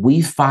spirituals,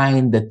 we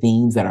find the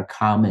themes that are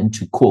common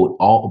to, quote,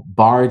 all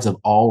bards of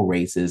all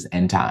races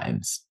and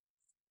times.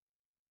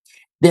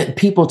 That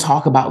people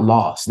talk about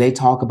loss, they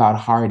talk about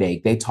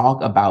heartache, they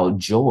talk about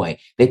joy,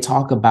 they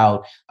talk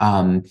about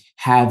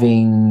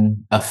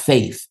having a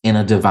faith in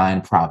a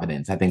divine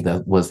providence. I think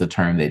that was the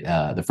term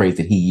that the phrase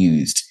that he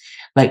used.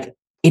 Like,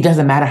 it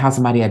doesn't matter how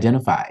somebody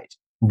identified,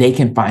 they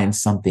can find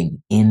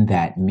something in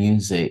that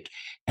music.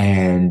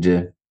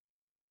 And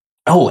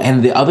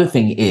and the other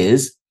thing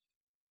is,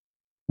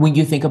 when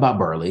you think about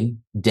Burley,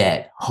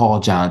 Det, Hall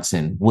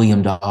Johnson,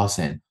 William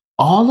Dawson,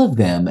 all of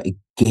them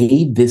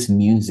gave this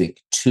music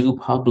to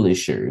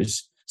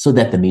publishers so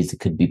that the music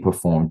could be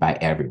performed by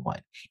everyone.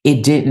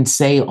 It didn't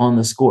say on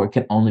the score it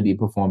can only be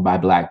performed by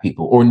Black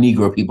people or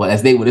Negro people,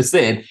 as they would have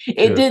said.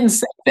 It Sure. didn't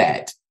say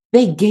that.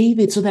 They gave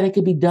it so that it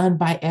could be done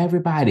by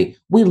everybody.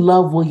 We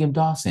love William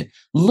Dawson.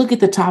 Look at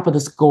the top of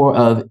the score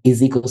of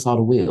Ezekiel Saw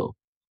the Wheel.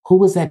 Who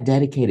was that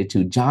dedicated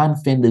to? John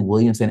Finley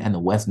Williamson and the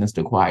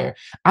Westminster Choir.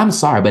 I'm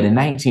sorry, but in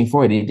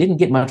 1940, it didn't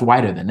get much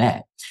whiter than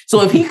that.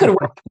 So if he could,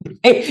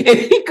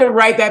 if he could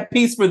write that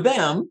piece for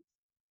them,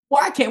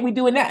 why can't we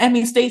do it now? I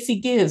mean, Stacey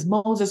Gibbs,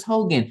 Moses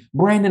Hogan,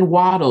 Brandon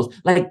Waddles,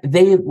 like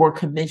they were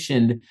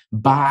commissioned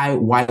by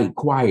white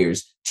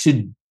choirs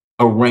to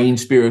arrange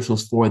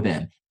spirituals for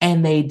them.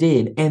 And they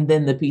did. And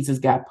then the pieces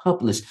got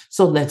published.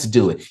 So let's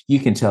do it. You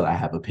can tell I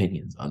have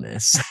opinions on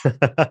this.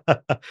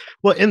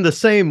 Well, in the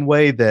same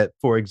way that,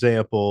 for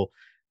example,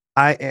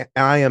 I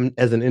am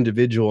as an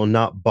individual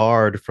not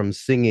barred from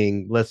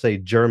singing, let's say,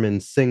 German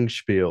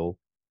Singspiel.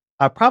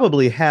 I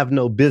probably have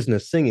no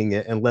business singing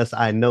it unless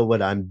I know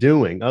what I'm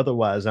doing.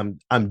 Otherwise, I'm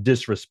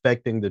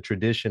disrespecting the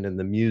tradition and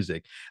the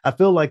music. I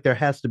feel like there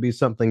has to be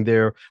something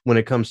there when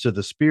it comes to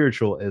the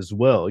spiritual as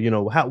well. You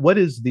know, what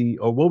is the,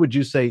 or what would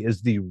you say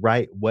is the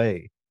right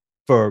way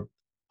for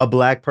a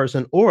Black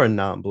person or a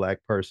non-Black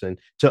person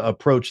to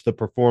approach the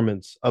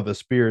performance of a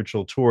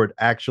spiritual toward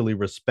actually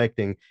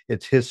respecting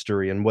its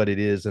history and what it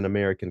is in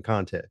American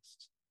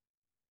context?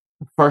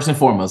 First and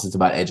foremost, it's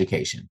about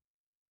education.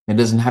 It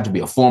doesn't have to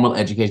be a formal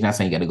education. I'm not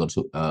saying you got to go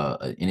to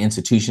an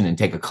institution and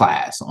take a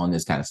class on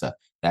this kind of stuff.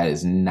 That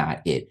is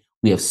not it.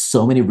 We have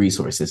so many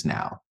resources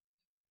now.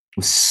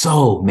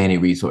 So many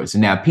resources.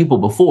 Now, people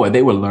before,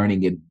 they were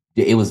learning it.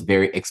 It was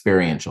very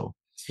experiential.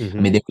 I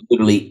Mhm. mean, they were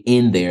literally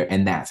in there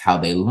and that's how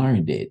they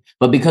learned it.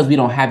 But because we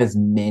don't have as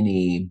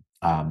many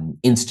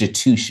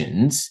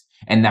institutions,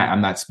 and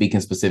I'm not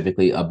speaking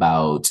specifically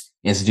about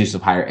institutions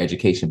of higher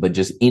education, but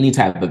just any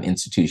type of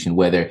institution,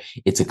 whether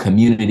it's a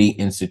community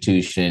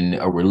institution,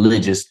 a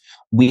religious,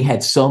 we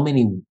had so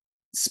many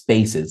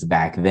spaces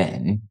back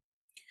then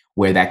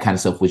where that kind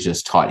of stuff was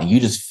just taught and you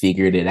just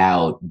figured it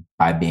out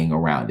by being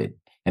around it.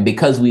 And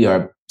because we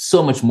are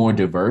so much more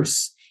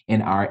diverse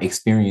in our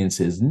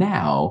experiences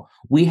now,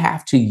 we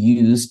have to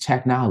use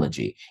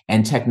technology.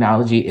 And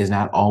technology is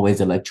not always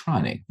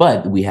electronic,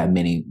 but we have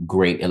many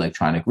great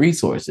electronic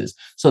resources.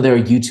 So there are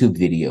YouTube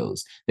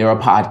videos, there are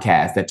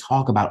podcasts that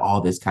talk about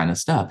all this kind of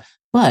stuff.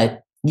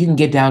 But you can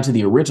get down to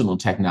the original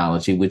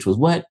technology, which was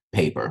what?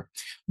 Paper.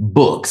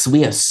 Books.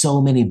 We have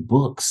so many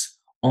books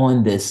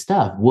on this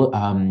stuff.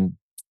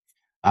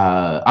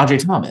 Andre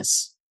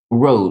Thomas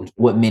wrote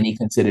what many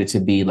consider to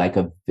be like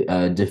a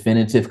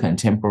definitive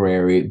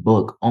contemporary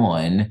book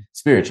on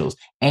spirituals.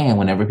 And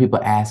whenever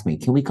people ask me,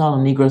 can we call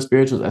them Negro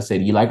spirituals? I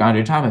said, you like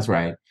Andre Thomas,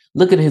 right?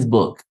 Look at his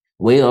book,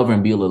 way over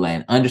in Beulah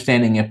Land,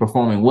 Understanding and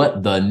Performing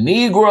what? The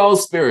Negro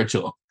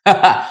Spiritual.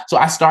 So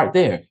I start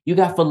there. You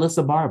got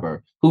Felissa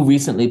Barber, who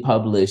recently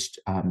published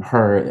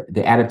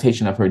the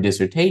adaptation of her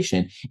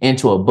dissertation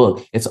into a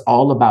book. It's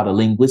all about a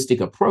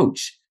linguistic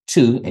approach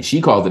to, and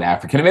she calls it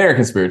African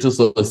American spiritual.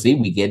 So let's see,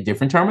 we get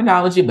different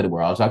terminology, but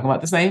we're all talking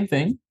about the same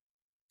thing.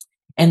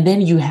 And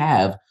then you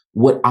have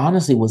what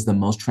honestly was the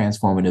most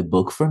transformative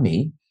book for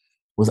me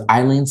was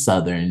Eileen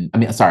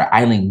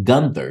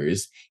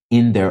Gunther's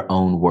In Their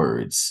Own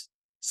Words.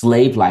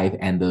 Slave Life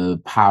and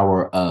the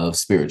Power of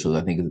Spirituals,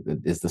 I think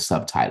is the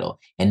subtitle.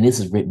 And this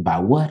is written by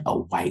what? A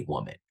white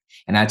woman.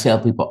 And I tell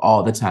people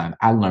all the time,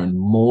 I learn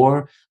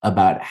more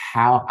about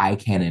how I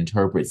can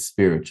interpret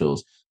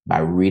spirituals by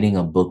reading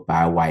a book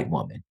by a white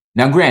woman.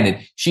 Now,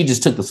 granted, she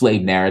just took the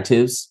slave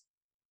narratives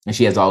and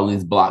she has all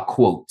these block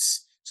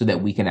quotes so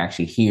that we can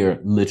actually hear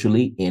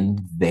literally in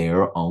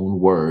their own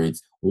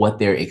words what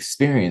their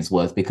experience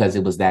was, because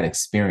it was that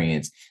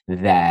experience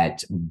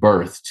that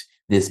birthed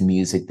this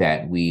music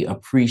that we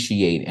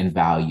appreciate and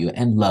value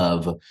and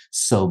love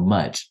so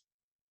much.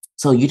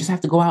 So you just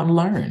have to go out and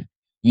learn.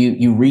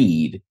 You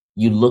read,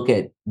 you look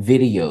at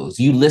videos,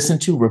 you listen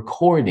to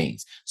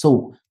recordings.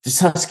 So the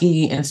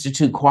Tuskegee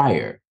Institute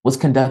Choir was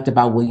conducted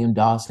by William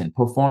Dawson,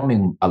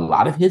 performing a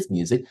lot of his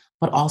music,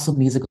 but also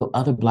music of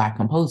other Black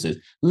composers.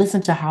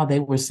 Listen to how they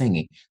were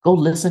singing. Go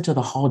listen to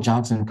the Hall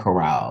Johnson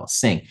Chorale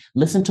sing.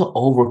 Listen to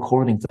old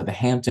recordings of the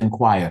Hampton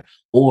Choir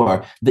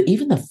or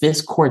even the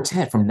Fisk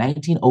Quartet from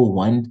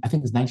 1901, I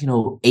think it was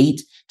 1908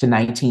 to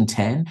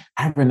 1910.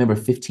 I remember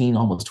 15,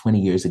 almost 20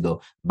 years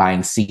ago,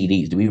 buying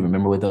CDs. Do we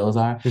remember what those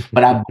are?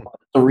 But I bought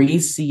 3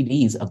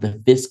 CDs of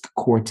the Fisk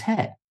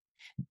Quartet,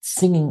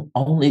 singing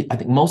only, I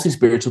think, mostly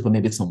spiritual, but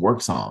maybe some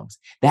work songs.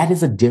 That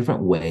is a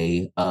different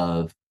way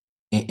of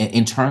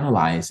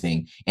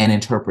internalizing and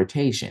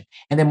interpretation.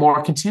 And then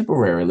more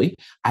contemporarily,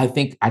 I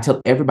think I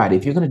tell everybody,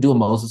 if you're going to do a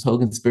Moses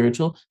Hogan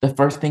spiritual, the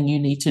first thing you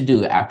need to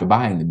do after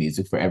buying the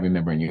music for every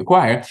member in your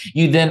choir,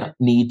 you then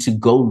need to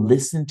go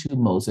listen to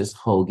Moses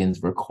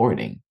Hogan's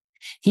recording.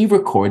 He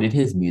recorded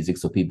his music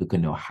so people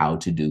could know how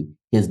to do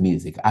his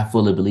music. I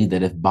fully believe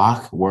that if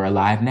Bach were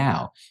alive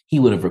now, he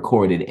would have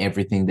recorded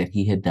everything that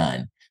he had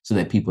done so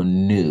that people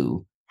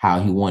knew how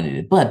he wanted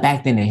it. But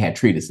back then they had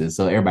treatises,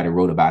 so everybody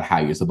wrote about how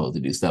you're supposed to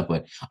do stuff.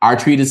 But our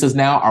treatises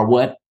now are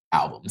what?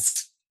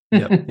 Albums.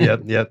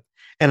 Yep.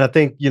 And I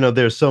think,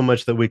 there's so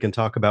much that we can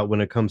talk about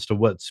when it comes to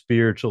what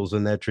spirituals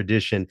and that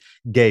tradition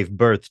gave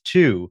birth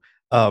to.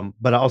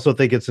 But I also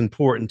think it's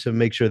important to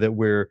make sure that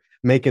we're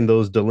making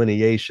those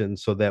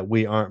delineations so that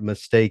we aren't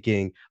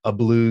mistaking a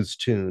blues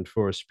tune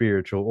for a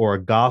spiritual or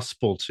a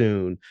gospel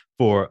tune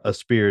for a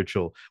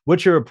spiritual.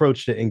 What's your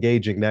approach to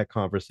engaging that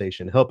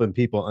conversation, helping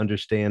people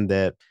understand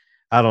that,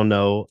 I don't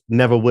know,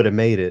 Never Would Have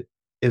Made It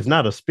is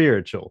not a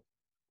spiritual,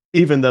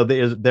 even though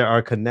there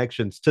are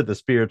connections to the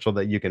spiritual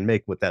that you can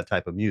make with that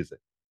type of music?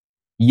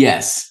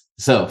 Yes.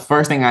 So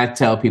first thing I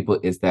tell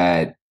people is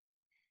that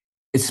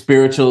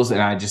spirituals,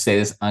 and I just say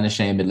this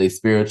unashamedly,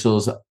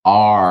 spirituals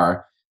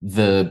are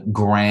the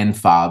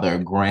grandfather,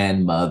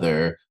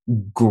 grandmother,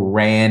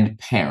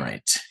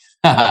 grandparent.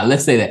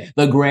 Let's say that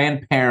the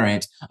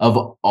grandparent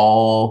of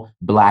all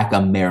Black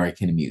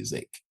American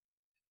music.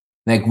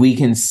 Like we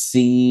can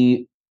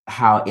see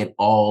how it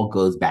all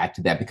goes back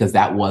to that because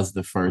that was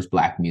the first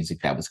Black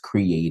music that was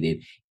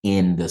created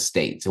in the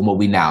States and what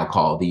we now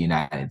call the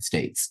United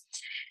States.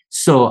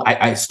 So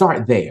I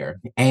start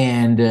there.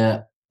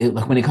 And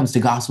like when it comes to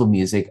gospel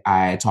music,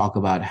 I talk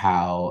about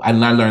how I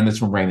learned this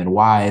from Raymond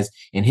Wise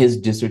in his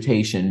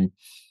dissertation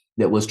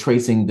that was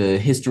tracing the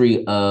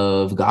history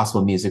of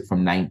gospel music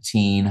from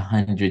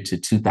 1900 to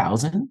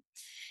 2000.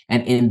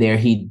 And in there,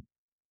 he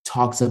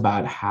talks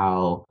about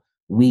how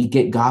we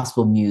get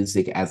gospel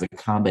music as a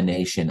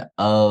combination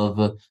of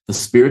the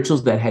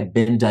spirituals that had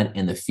been done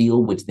in the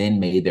field, which then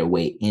made their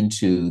way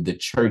into the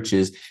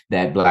churches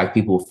that Black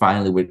people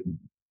finally were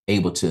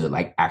able to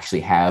like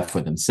actually have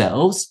for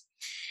themselves.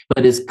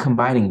 But it's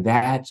combining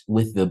that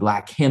with the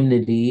Black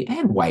hymnody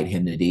and white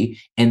hymnody,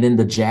 and then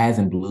the jazz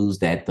and blues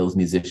that those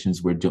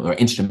musicians were doing, or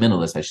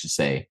instrumentalists, I should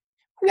say.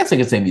 I guess I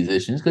could say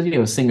musicians because you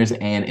know singers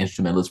and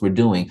instrumentalists were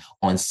doing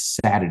on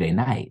Saturday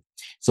night.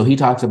 So he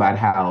talks about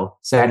how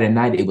Saturday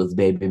night it was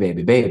baby,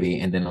 baby, baby,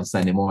 and then on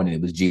Sunday morning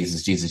it was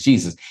Jesus, Jesus,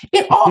 Jesus.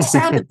 It all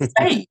sounded the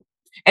same.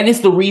 And it's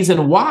the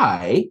reason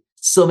why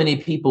so many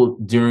people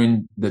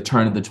during the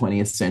turn of the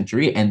 20th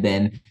century and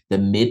then the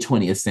mid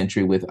 20th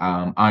century with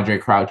Andre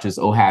Crouch's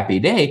 "Oh Happy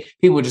Day,"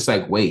 people were just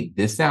like, wait,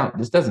 this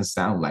doesn't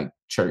sound like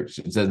church.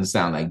 It doesn't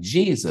sound like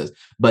Jesus.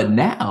 But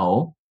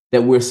now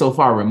that we're so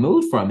far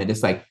removed from it,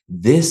 it's like,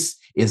 this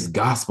is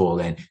gospel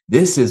and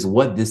this is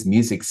what this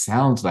music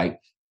sounds like.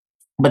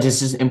 But it's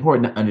just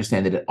important to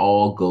understand that it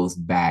all goes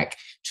back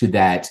to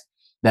that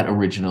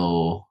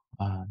original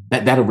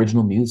that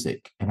original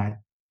music. And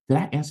did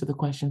I answer the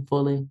question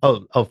fully?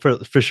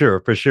 For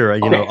sure, for sure.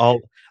 You know, Okay.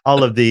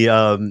 all of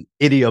the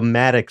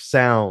idiomatic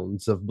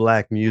sounds of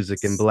Black music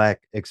and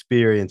Black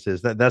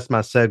experiences. That's my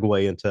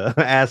segue into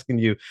asking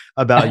you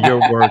about your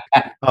work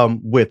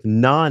with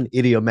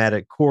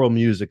non-idiomatic choral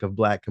music of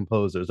Black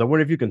composers. I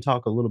wonder if you can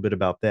talk a little bit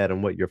about that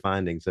and what your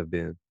findings have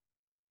been.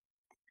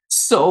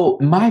 So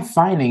my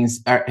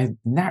findings are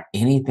not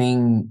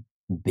anything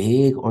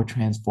big or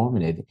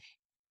transformative.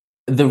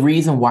 The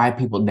reason why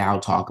people now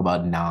talk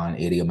about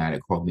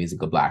non-idiomatic choral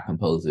music of Black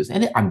composers,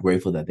 and I'm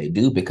grateful that they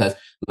do, because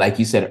like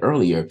you said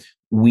earlier,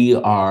 we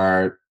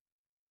are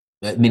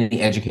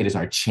many educators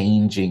are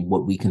changing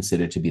what we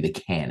consider to be the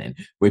canon.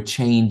 We're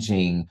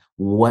changing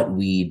what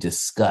we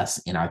discuss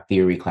in our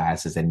theory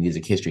classes and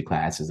music history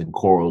classes and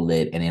choral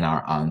lit and in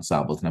our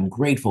ensembles. And I'm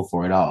grateful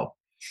for it all.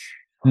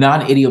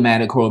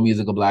 Non-idiomatic choral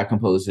music of Black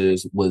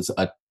composers was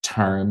a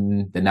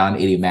term, the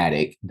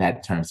non-idiomatic,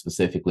 that term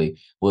specifically,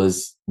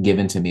 was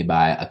given to me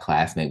by a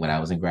classmate when I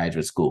was in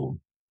graduate school.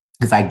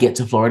 Because I get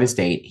to Florida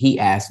State, he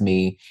asked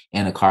me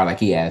in a car, like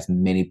he asked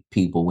many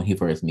people when he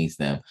first meets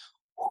them,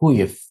 who are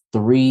your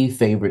three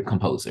favorite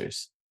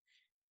composers?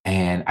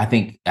 And I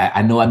think,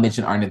 I know I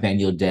mentioned Art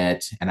Nathaniel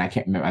Dett, and I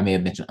can't remember, I may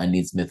have mentioned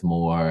Undine Smith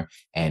Moore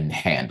and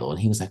Handel. And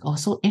he was like, oh,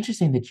 so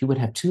interesting that you would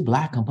have two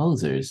Black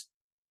composers.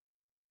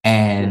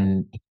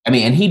 And I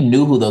mean, and he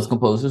knew who those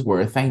composers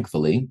were,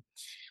 thankfully,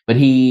 but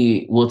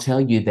he will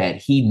tell you that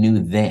he knew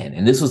then,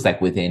 and this was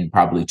like within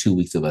probably 2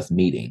 weeks of us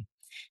meeting.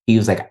 He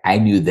was like, I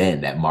knew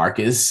then that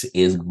Marques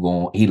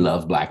he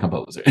loves Black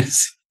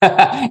composers.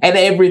 And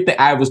everything,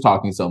 I was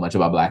talking so much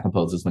about Black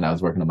composers when I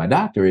was working on my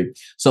doctorate,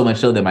 so much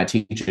so that my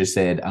teacher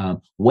said,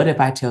 what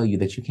if I tell you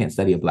that you can't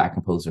study a Black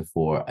composer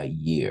for a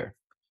year?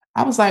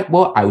 I was like,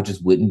 well, I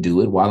just wouldn't do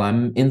it while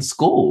I'm in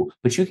school,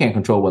 but you can't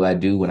control what I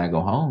do when I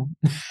go home.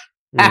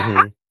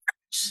 Mhm.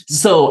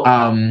 So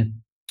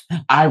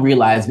I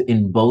realized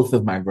in both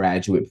of my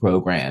graduate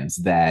programs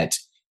that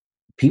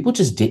people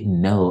just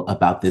didn't know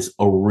about this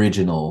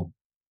original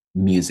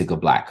music of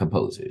Black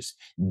composers.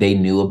 They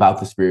knew about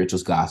the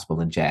spirituals,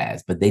 gospel, and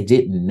jazz, but they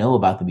didn't know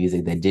about the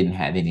music that didn't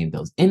have any of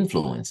those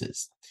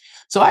influences.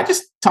 So I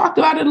just talked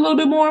about it a little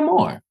bit more and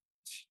more.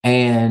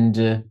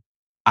 And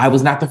I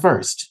was not the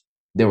first.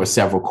 There were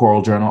several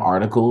Choral Journal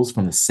articles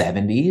from the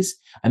 70s.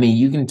 I mean,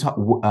 you can talk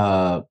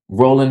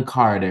Roland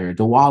Carter,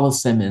 DeWalla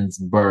Simmons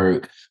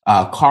Burke,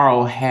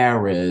 Carl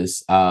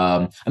Harris.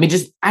 I mean,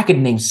 just I could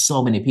name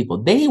so many people.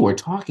 They were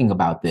talking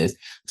about this.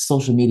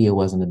 Social media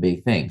wasn't a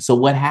big thing. So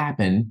what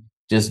happened,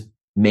 just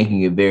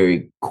making it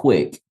very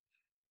quick,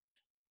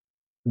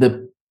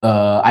 the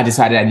I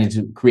decided I needed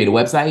to create a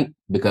website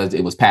because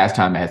it was past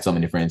time. I had so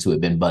many friends who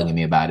had been bugging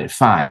me about it.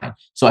 Fine.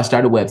 So I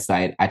started a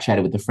website. I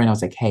chatted with a friend. I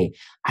was like, hey,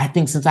 I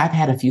think since I've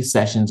had a few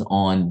sessions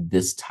on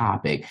this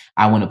topic,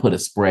 I want to put a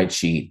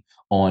spreadsheet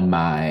on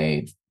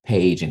my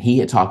page. And he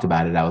had talked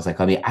about it. I was like,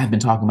 I mean, I've been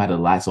talking about it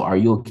a lot. So are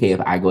you okay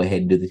if I go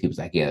ahead and do this? He was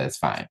like, yeah, that's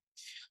fine.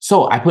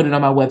 So I put it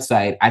on my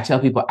website. I tell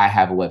people I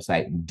have a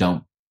website.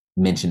 Don't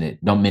mention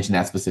it. Don't mention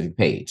that specific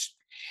page.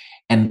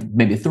 And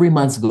maybe 3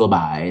 months go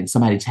by and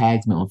somebody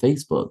tags me on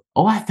Facebook.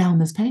 Oh, I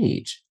found this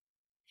page.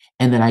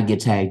 And then I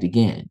get tagged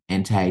again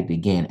and tagged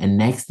again. And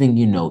next thing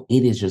you know,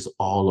 it is just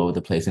all over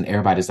the place. And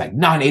everybody's like,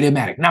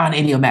 non-idiomatic,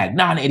 non-idiomatic,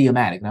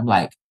 non-idiomatic. And I'm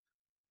like,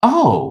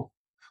 oh,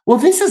 well,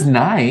 this is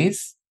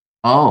nice.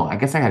 Oh, I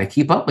guess I got to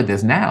keep up with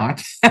this now.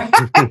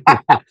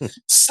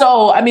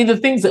 So, I mean, the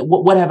things that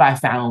what have I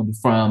found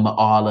from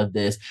all of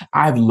this?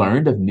 I've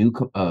learned of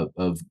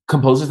of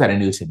composers that are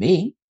new to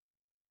me,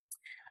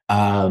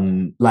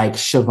 like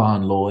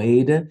Siobhan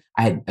Lloyd.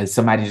 I had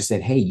somebody just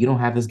said, hey, you don't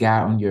have this guy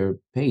on your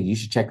page, you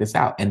should check this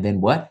out. And then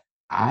what,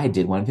 I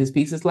did one of his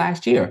pieces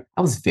last year.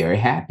 I was very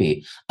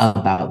happy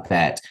about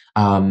that.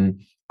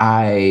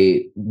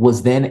 I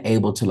was then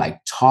able to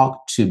like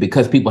talk to,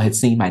 because people had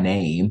seen my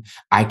name,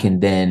 I can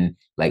then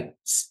like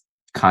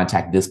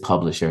contact this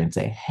publisher and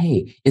say,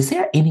 hey, is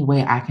there any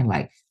way I can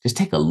like just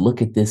take a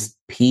look at this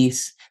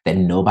piece that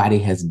nobody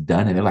has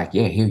done? And they're like,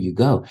 yeah, here you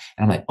go.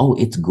 And I'm like, oh,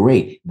 it's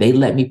great. They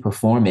let me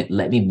perform it,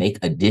 let me make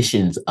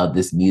additions of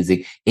this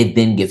music. It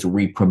then gets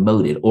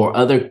re-promoted. Or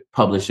other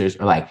publishers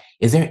are like,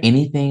 is there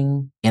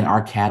anything in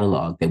our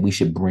catalog that we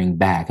should bring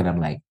back? And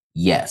I'm like,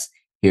 yes,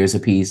 here's a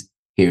piece,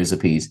 here's a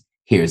piece,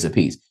 here's a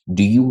piece.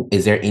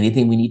 Is there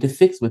anything we need to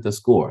fix with the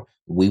score?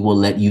 We will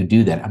let you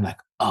do that. I'm like,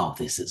 oh,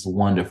 this is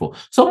wonderful.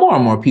 So more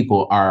and more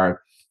people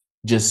are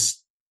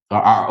just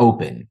are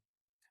open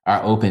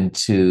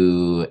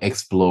to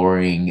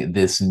exploring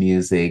this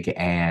music,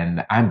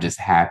 and I'm just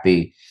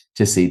happy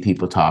to see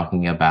people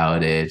talking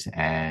about it.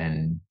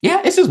 And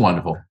yeah, it's just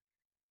wonderful.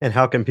 And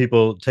how can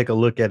people take a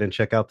look at and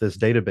check out this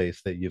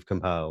database that you've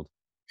compiled?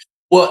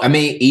 Well, I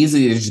mean,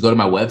 easy to just go to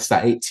my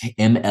website,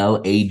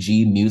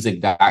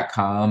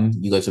 mlagmusic.com.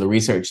 You go to the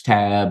research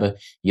tab,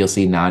 you'll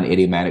see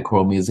non-idiomatic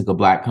choral music of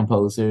Black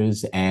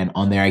composers. And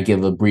on there, I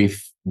give a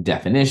brief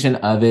definition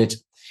of it.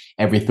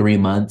 Every 3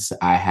 months,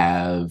 I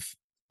have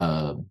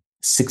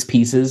 6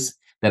 pieces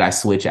that I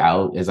switch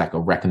out as like a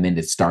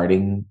recommended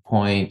starting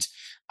point.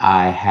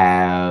 I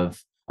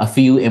have a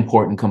few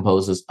important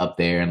composers up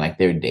there and like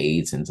their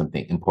dates and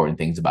something important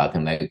things about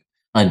them, like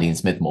Undine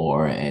Smith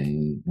Moore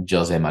and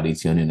Jose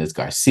Mauricio Nunes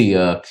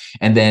Garcia.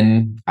 And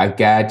then I've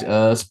got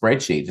a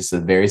spreadsheet, just a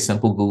very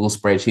simple Google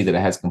spreadsheet that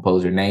has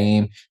composer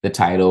name, the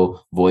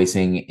title,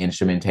 voicing,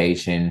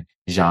 instrumentation,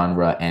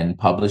 genre, and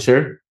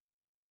publisher.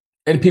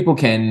 And people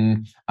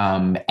can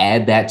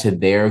add that to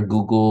their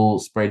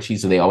Google spreadsheet,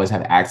 so they always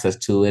have access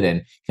to it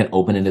and can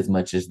open it as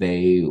much as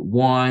they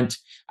want.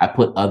 I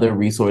put other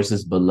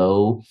resources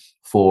below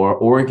for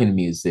organ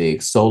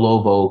music,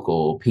 solo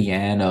vocal,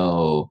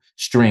 piano,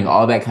 string,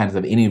 all that kind of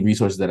stuff. Any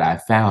resources that I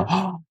found.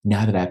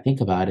 Now that I think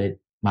about it,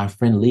 my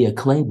friend Leah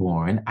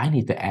Claiborne, I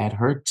need to add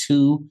her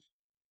to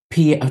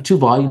 2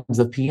 volumes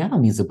of piano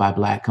music by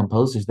Black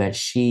composers that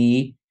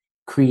she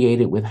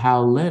created with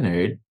Hal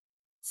Leonard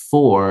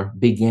for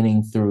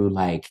beginning through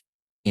like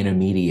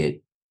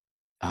intermediate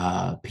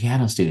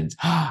piano students.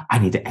 I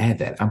need to add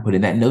that. I'm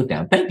putting that note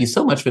down. Thank you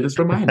so much for this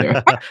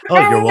reminder.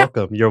 Oh, you're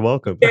welcome. You're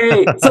welcome.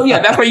 Yay. So yeah,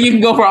 that's where you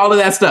can go for all of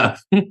that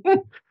stuff.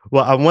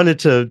 Well, I wanted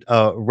to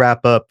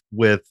wrap up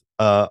with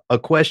a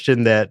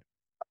question that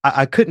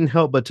I couldn't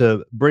help but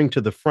to bring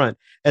to the front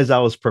as I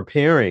was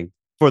preparing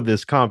for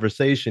this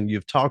conversation.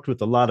 You've talked with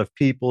a lot of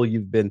people.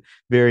 You've been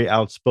very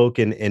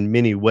outspoken in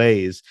many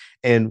ways.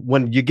 And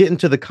when you get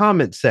into the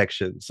comment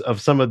sections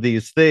of some of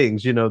these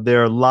things,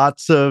 there are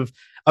lots of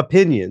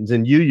opinions,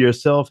 and you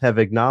yourself have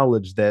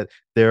acknowledged that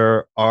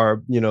there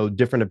are,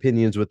 different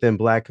opinions within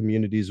Black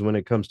communities when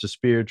it comes to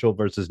spiritual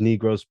versus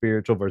Negro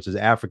spiritual versus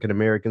African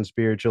American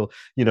spiritual.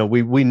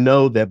 We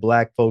know that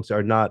Black folks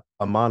are not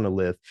a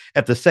monolith.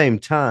 At the same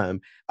time,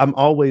 I'm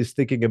always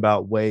thinking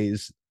about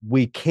ways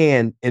we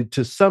can, and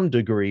to some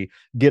degree,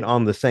 get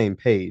on the same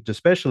page,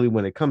 especially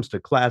when it comes to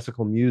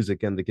classical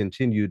music and the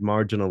continued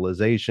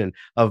marginalization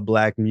of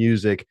Black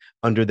music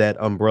under that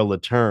umbrella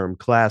term,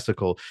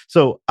 classical.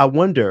 So I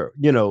wonder,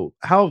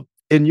 how,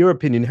 in your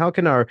opinion, how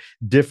can our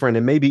different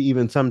and maybe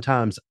even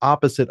sometimes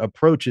opposite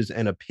approaches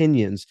and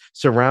opinions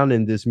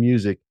surrounding this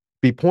music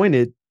be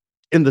pointed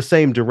in the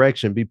same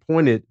direction, be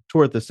pointed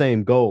toward the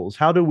same goals?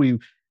 How do we,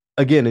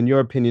 again, in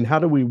your opinion, how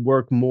do we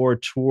work more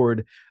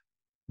toward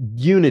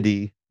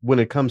unity when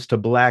it comes to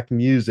Black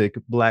music,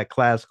 Black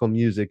classical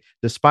music,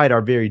 despite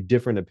our very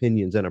different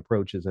opinions and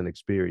approaches and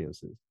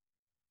experiences?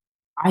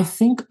 I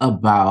think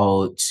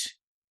about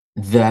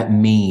that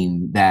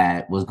meme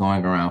that was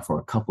going around for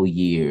a couple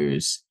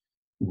years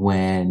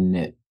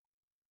when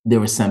there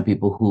were some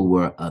people who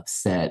were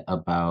upset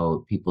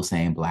about people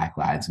saying Black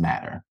Lives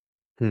Matter.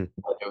 Hmm.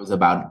 whether it was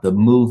about the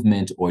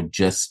movement or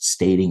just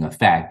stating a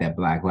fact that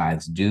Black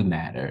lives do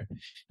matter. I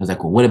was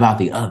like, well, what about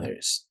the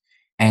others?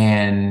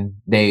 And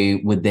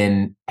they would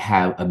then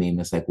have a meme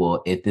that's like,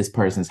 well, if this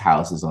person's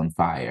house is on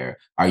fire,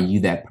 are you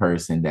that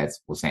person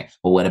that's saying,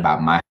 well, what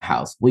about my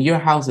house? Well, your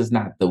house is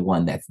not the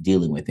one that's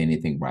dealing with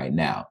anything right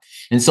now.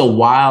 And so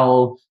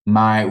while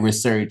my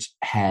research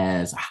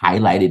has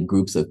highlighted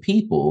groups of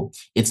people,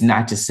 it's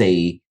not to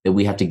say that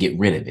we have to get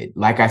rid of it.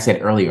 Like I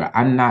said earlier,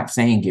 I'm not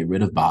saying get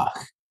rid of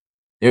Bach.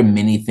 There are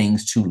many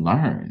things to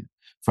learn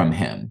from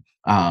him.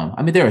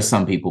 I mean, there are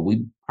some people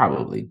we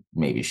probably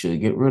maybe should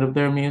get rid of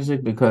their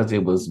music because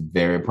it was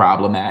very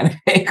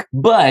problematic.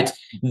 But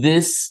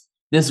this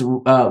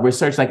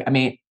research, like, I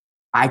mean,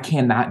 I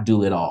cannot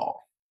do it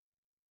all.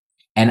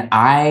 And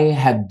I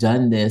have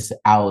done this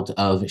out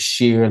of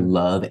sheer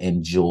love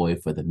and joy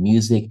for the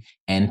music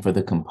and for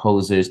the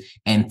composers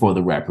and for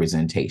the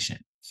representation.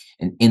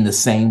 And in the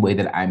same way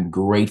that I'm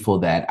grateful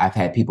that I've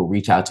had people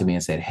reach out to me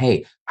and said,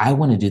 hey, I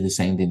want to do the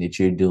same thing that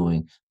you're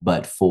doing,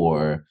 but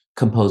for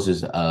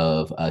composers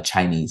of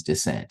Chinese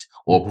descent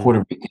or Mhm.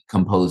 Puerto Rican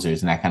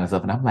composers and that kind of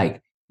stuff. And I'm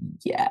like,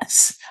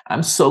 yes,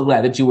 I'm so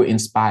glad that you were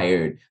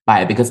inspired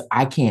by it because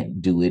I can't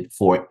do it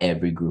for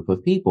every group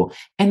of people.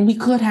 And we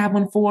could have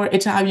one for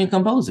Italian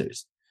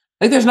composers.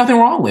 Like, there's nothing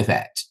wrong with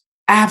that.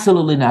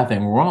 Absolutely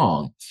nothing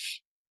wrong.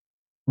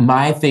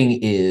 My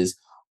thing is,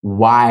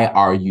 why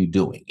are you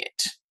doing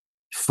it?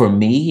 For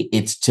me,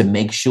 it's to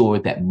make sure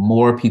that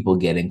more people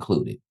get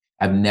included.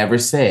 I've never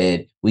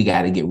said we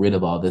got to get rid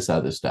of all this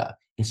other stuff.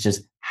 It's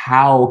just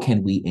how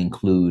can we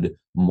include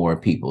more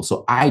people?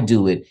 So I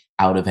do it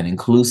out of an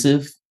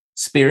inclusive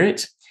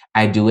spirit.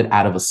 I do it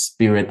out of a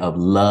spirit of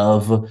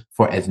love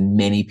for as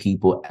many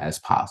people as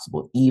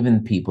possible,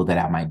 even people that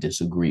I might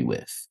disagree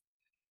with.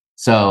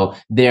 So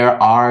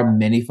there are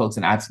many folks,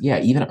 and yeah,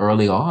 even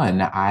early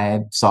on,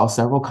 I saw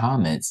several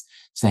comments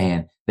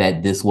saying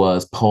that this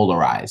was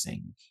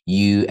polarizing.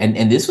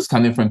 And this was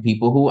coming from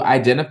people who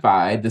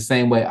identified the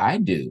same way I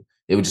do.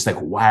 They were just like,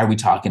 why are we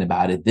talking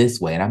about it this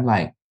way? And I'm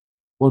like,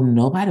 well,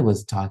 nobody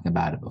was talking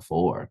about it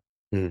before.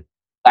 Mm.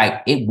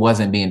 Like, it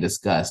wasn't being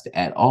discussed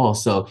at all.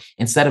 So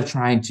instead of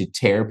trying to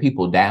tear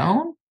people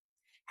down,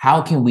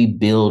 how can we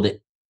build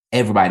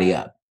everybody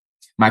up?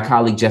 My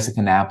colleague Jessica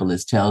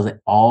Napolis tells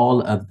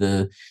all of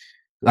the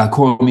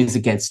choral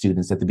music ed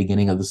students at the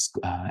beginning of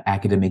the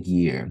academic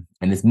year,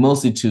 and it's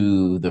mostly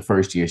to the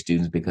first year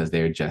students because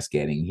they're just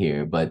getting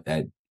here, but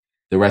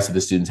the rest of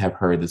the students have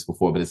heard this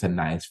before, but it's a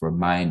nice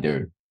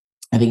reminder.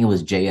 I think it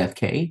was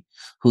JFK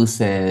who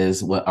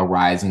says, what, a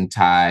rising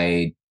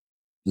tide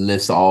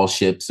lifts all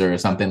ships or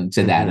something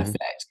to that Mhm.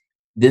 effect.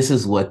 This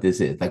is what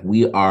this is. Like,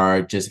 we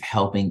are just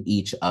helping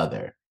each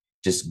other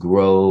just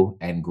grow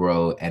and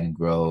grow and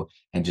grow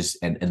and just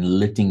and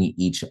lifting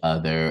each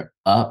other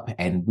up,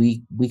 and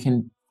we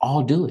can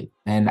all do it.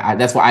 And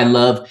that's why I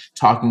love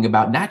talking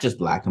about not just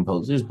Black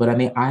composers, but I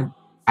mean,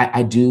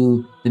 I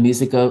do the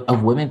music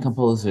of women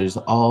composers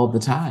all the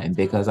time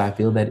because I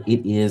feel that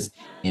it is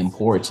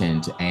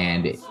important.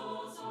 And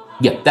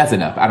yeah, that's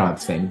enough. I don't have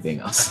to say anything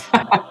else. Sit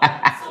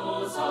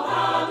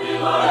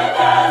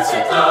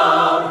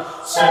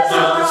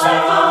down, sit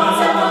down,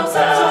 sit down,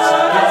 sit down,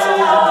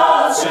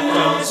 sit down, sit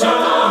down, sit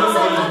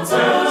down,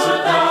 sit down,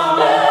 sit down,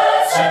 sit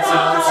down,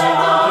 sit down, sit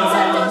down,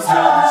 sit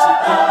down, sit down, sit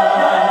down.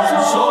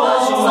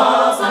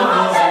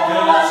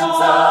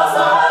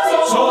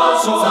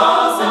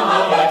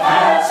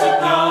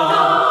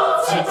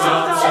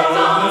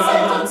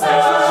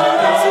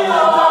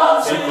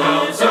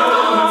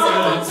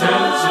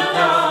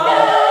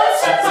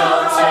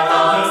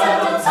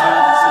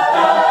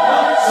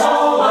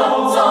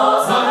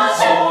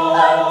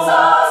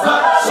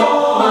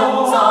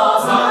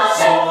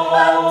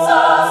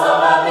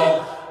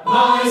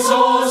 My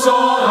soul so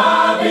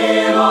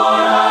happy,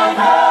 Lord, I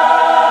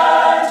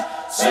can't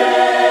sit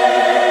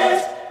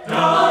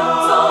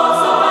down. So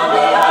happy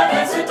I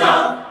can sit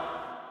down.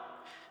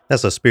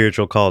 That's a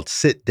spiritual called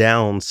Sit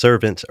Down,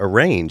 Servant,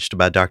 arranged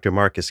by Dr.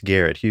 Marcus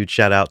Garrett. Huge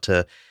shout out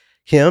to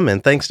him,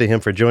 and thanks to him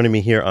for joining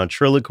me here on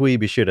Triloquy.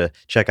 Be sure to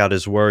check out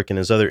his work and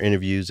his other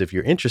interviews if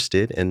you're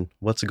interested in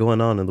what's going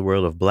on in the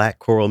world of Black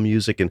choral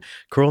music and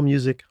choral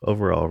music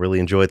overall. Really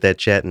enjoyed that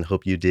chat and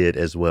hope you did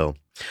as well.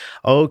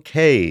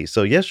 Okay,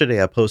 so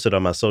yesterday I posted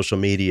on my social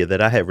media that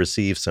I had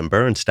received some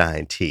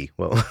Bernstein tea.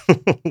 Well,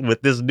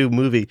 with this new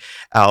movie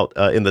out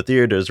in the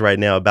theaters right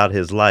now about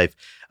his life,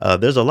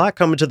 there's a lot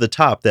coming to the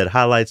top that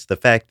highlights the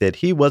fact that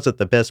he wasn't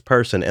the best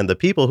person, and the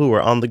people who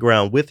were on the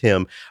ground with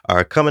him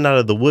are coming out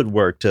of the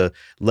woodwork to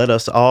let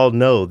us all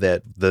know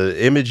that the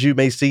image you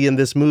may see in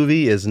this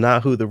movie is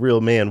not who the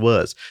real man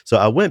was. So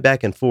I went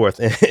back and forth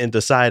in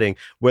deciding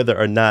whether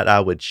or not I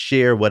would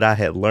share what I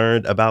had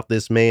learned about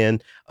this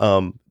man.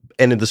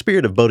 And in the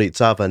spirit of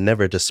Bodhisattva,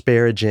 never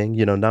disparaging,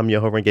 Nam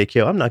Myoho Renge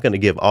Kyo, I'm not going to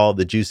give all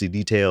the juicy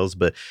details,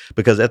 but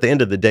because at the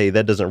end of the day,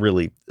 that doesn't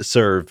really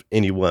serve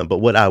anyone. But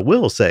what I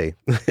will say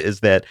is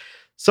that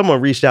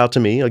someone reached out to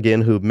me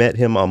again who met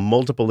him on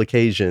multiple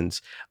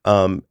occasions,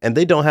 and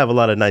they don't have a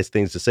lot of nice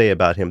things to say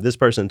about him. This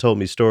person told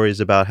me stories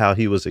about how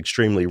he was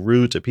extremely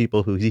rude to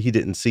people who he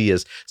didn't see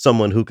as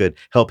someone who could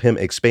help him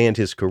expand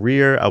his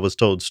career. I was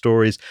told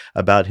stories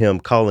about him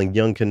calling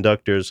young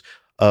conductors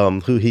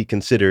who he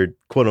considered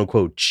quote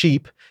unquote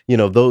cheap,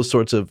 those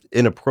sorts of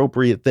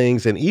inappropriate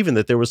things, and even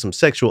that there were some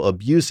sexual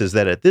abuses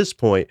that at this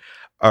point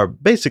are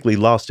basically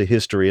lost to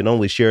history and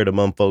only shared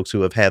among folks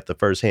who have had the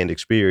firsthand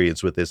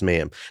experience with this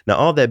man. Now,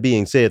 all that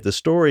being said, the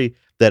story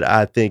that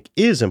I think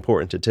is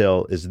important to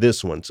tell is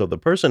this one. So the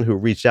person who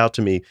reached out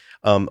to me,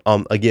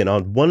 again,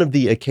 on one of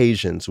the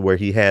occasions where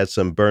he had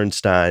some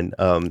Bernstein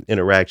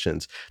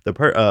interactions,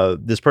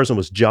 this person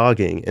was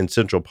jogging in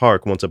Central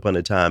Park once upon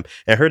a time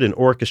and heard an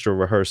orchestra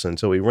rehearsing.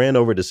 So he ran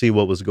over to see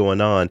what was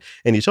going on,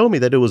 and he told me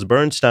that it was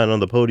Bernstein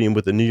on the podium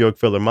with the New York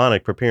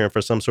Philharmonic preparing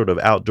for some sort of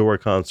outdoor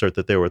concert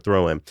that they were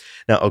throwing.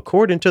 Now,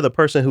 according to the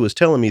person who was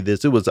telling me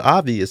this, it was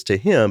obvious to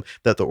him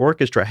that the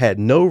orchestra had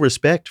no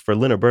respect for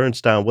Leonard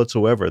Bernstein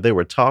whatsoever. They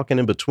were talking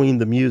in between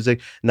the music,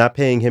 not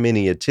paying him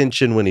any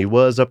attention when he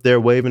was up there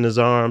waving his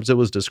arms. It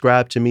was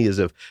described to me as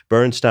if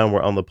Bernstein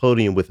were on the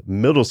podium with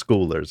middle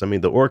schoolers. I mean,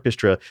 the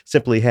orchestra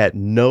simply had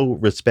no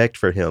respect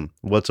for him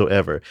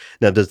whatsoever.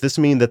 Now, does this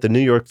mean that the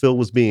New York Phil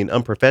was being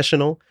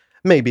unprofessional?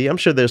 Maybe. I'm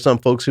sure there's some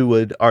folks who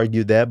would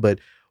argue that, but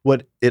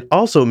what it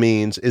also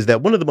means is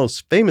that one of the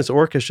most famous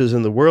orchestras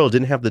in the world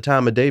didn't have the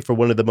time of day for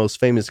one of the most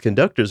famous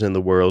conductors in the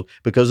world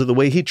because of the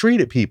way he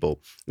treated people.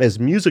 As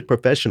music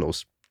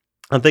professionals,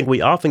 I think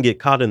we often get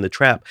caught in the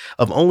trap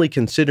of only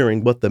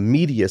considering what the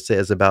media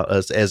says about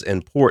us as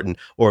important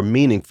or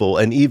meaningful,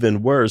 and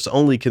even worse,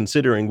 only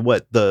considering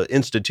what the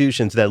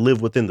institutions that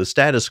live within the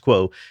status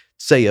quo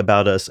say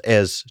about us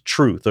as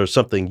truth or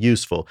something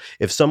useful.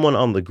 If someone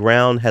on the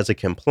ground has a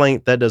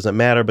complaint, that doesn't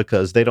matter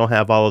because they don't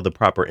have all of the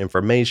proper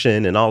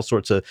information and all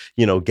sorts of,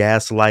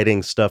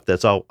 gaslighting stuff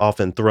that's all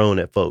often thrown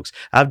at folks.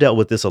 I've dealt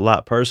with this a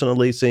lot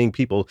personally, seeing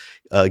people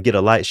get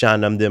a light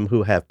shined on them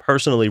who have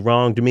personally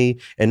wronged me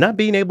and not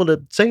being able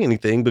to say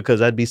anything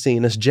because I'd be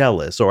seen as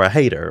jealous or a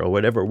hater or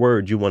whatever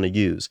word you want to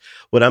use.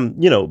 What I'm,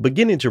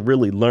 beginning to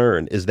really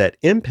learn is that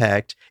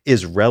impact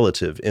is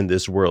relative in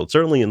this world,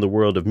 certainly in the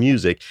world of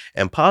music,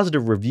 and positive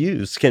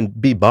reviews can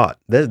be bought.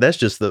 That's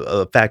just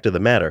the fact of the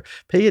matter.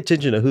 Pay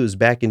attention to who's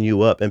backing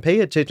you up and pay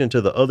attention to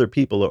the other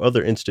people or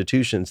other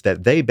institutions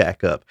that they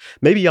back up.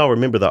 Maybe y'all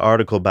remember the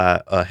article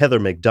by Heather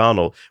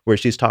McDonald where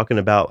she's talking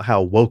about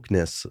how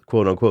wokeness,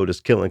 quote unquote, is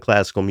killing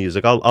classical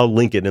music. I'll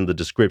link it in the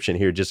description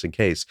here just in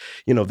case.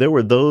 There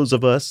were those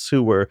of us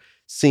who were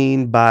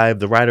seen by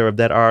the writer of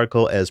that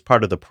article as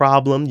part of the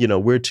problem.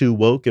 We're too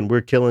woke and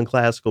we're killing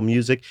classical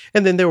music.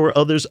 And then there were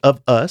others of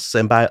us,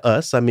 and by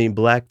us, I mean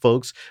Black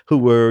folks, who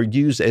were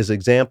used as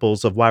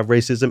examples of why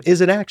racism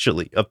isn't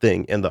actually a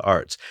thing in the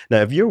arts.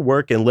 Now, if your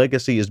work and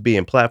legacy is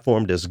being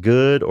platformed as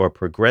good or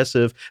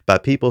progressive by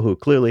people who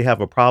clearly have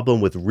a problem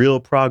with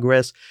real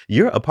progress,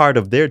 you're a part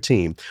of their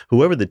team.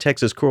 Whoever the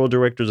Texas Choral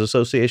Directors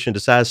Association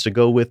decides to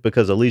go with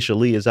because Alicia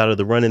Lee is out of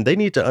the running, they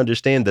need to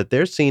understand that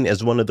they're seen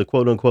as one of the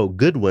quote unquote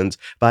good ones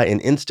by an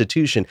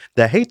institution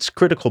that hates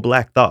critical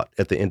Black thought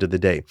at the end of the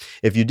day.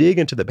 If you dig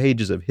into the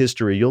pages of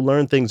history, you'll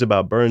learn things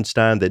about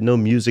Bernstein that no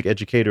music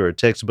educator or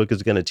textbook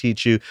is going to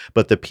teach you,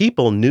 but the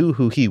people knew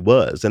who he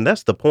was. And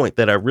that's the point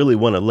that I really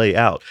want to lay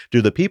out.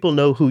 Do the people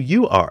know who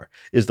you are?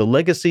 Is the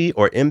legacy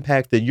or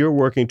impact that you're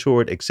working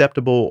toward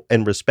acceptable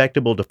and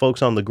respectable to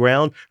folks on the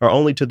ground, or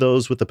only to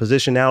those with the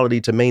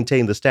positionality to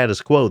maintain the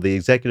status quo, the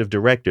executive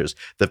directors,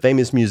 the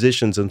famous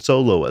musicians and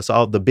soloists,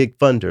 all the big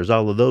funders,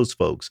 all of those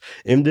folks?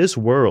 In this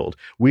world,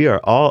 we are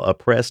all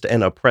oppressed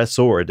and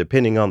oppressor,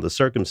 depending on the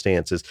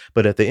circumstances.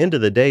 But at the end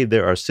of the day,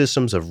 there are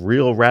systems of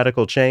real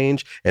radical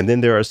change, and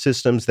then there are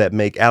systems that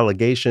make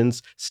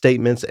allegations,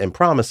 statements, and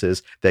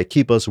promises that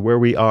keep us where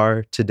we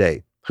are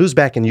today. Who's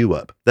backing you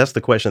up? That's the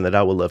question that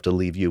I would love to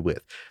leave you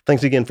with.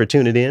 Thanks again for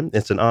tuning in.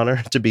 It's an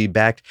honor to be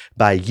backed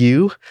by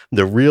you,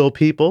 the real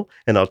people,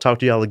 and I'll talk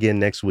to y'all again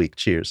next week.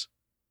 Cheers.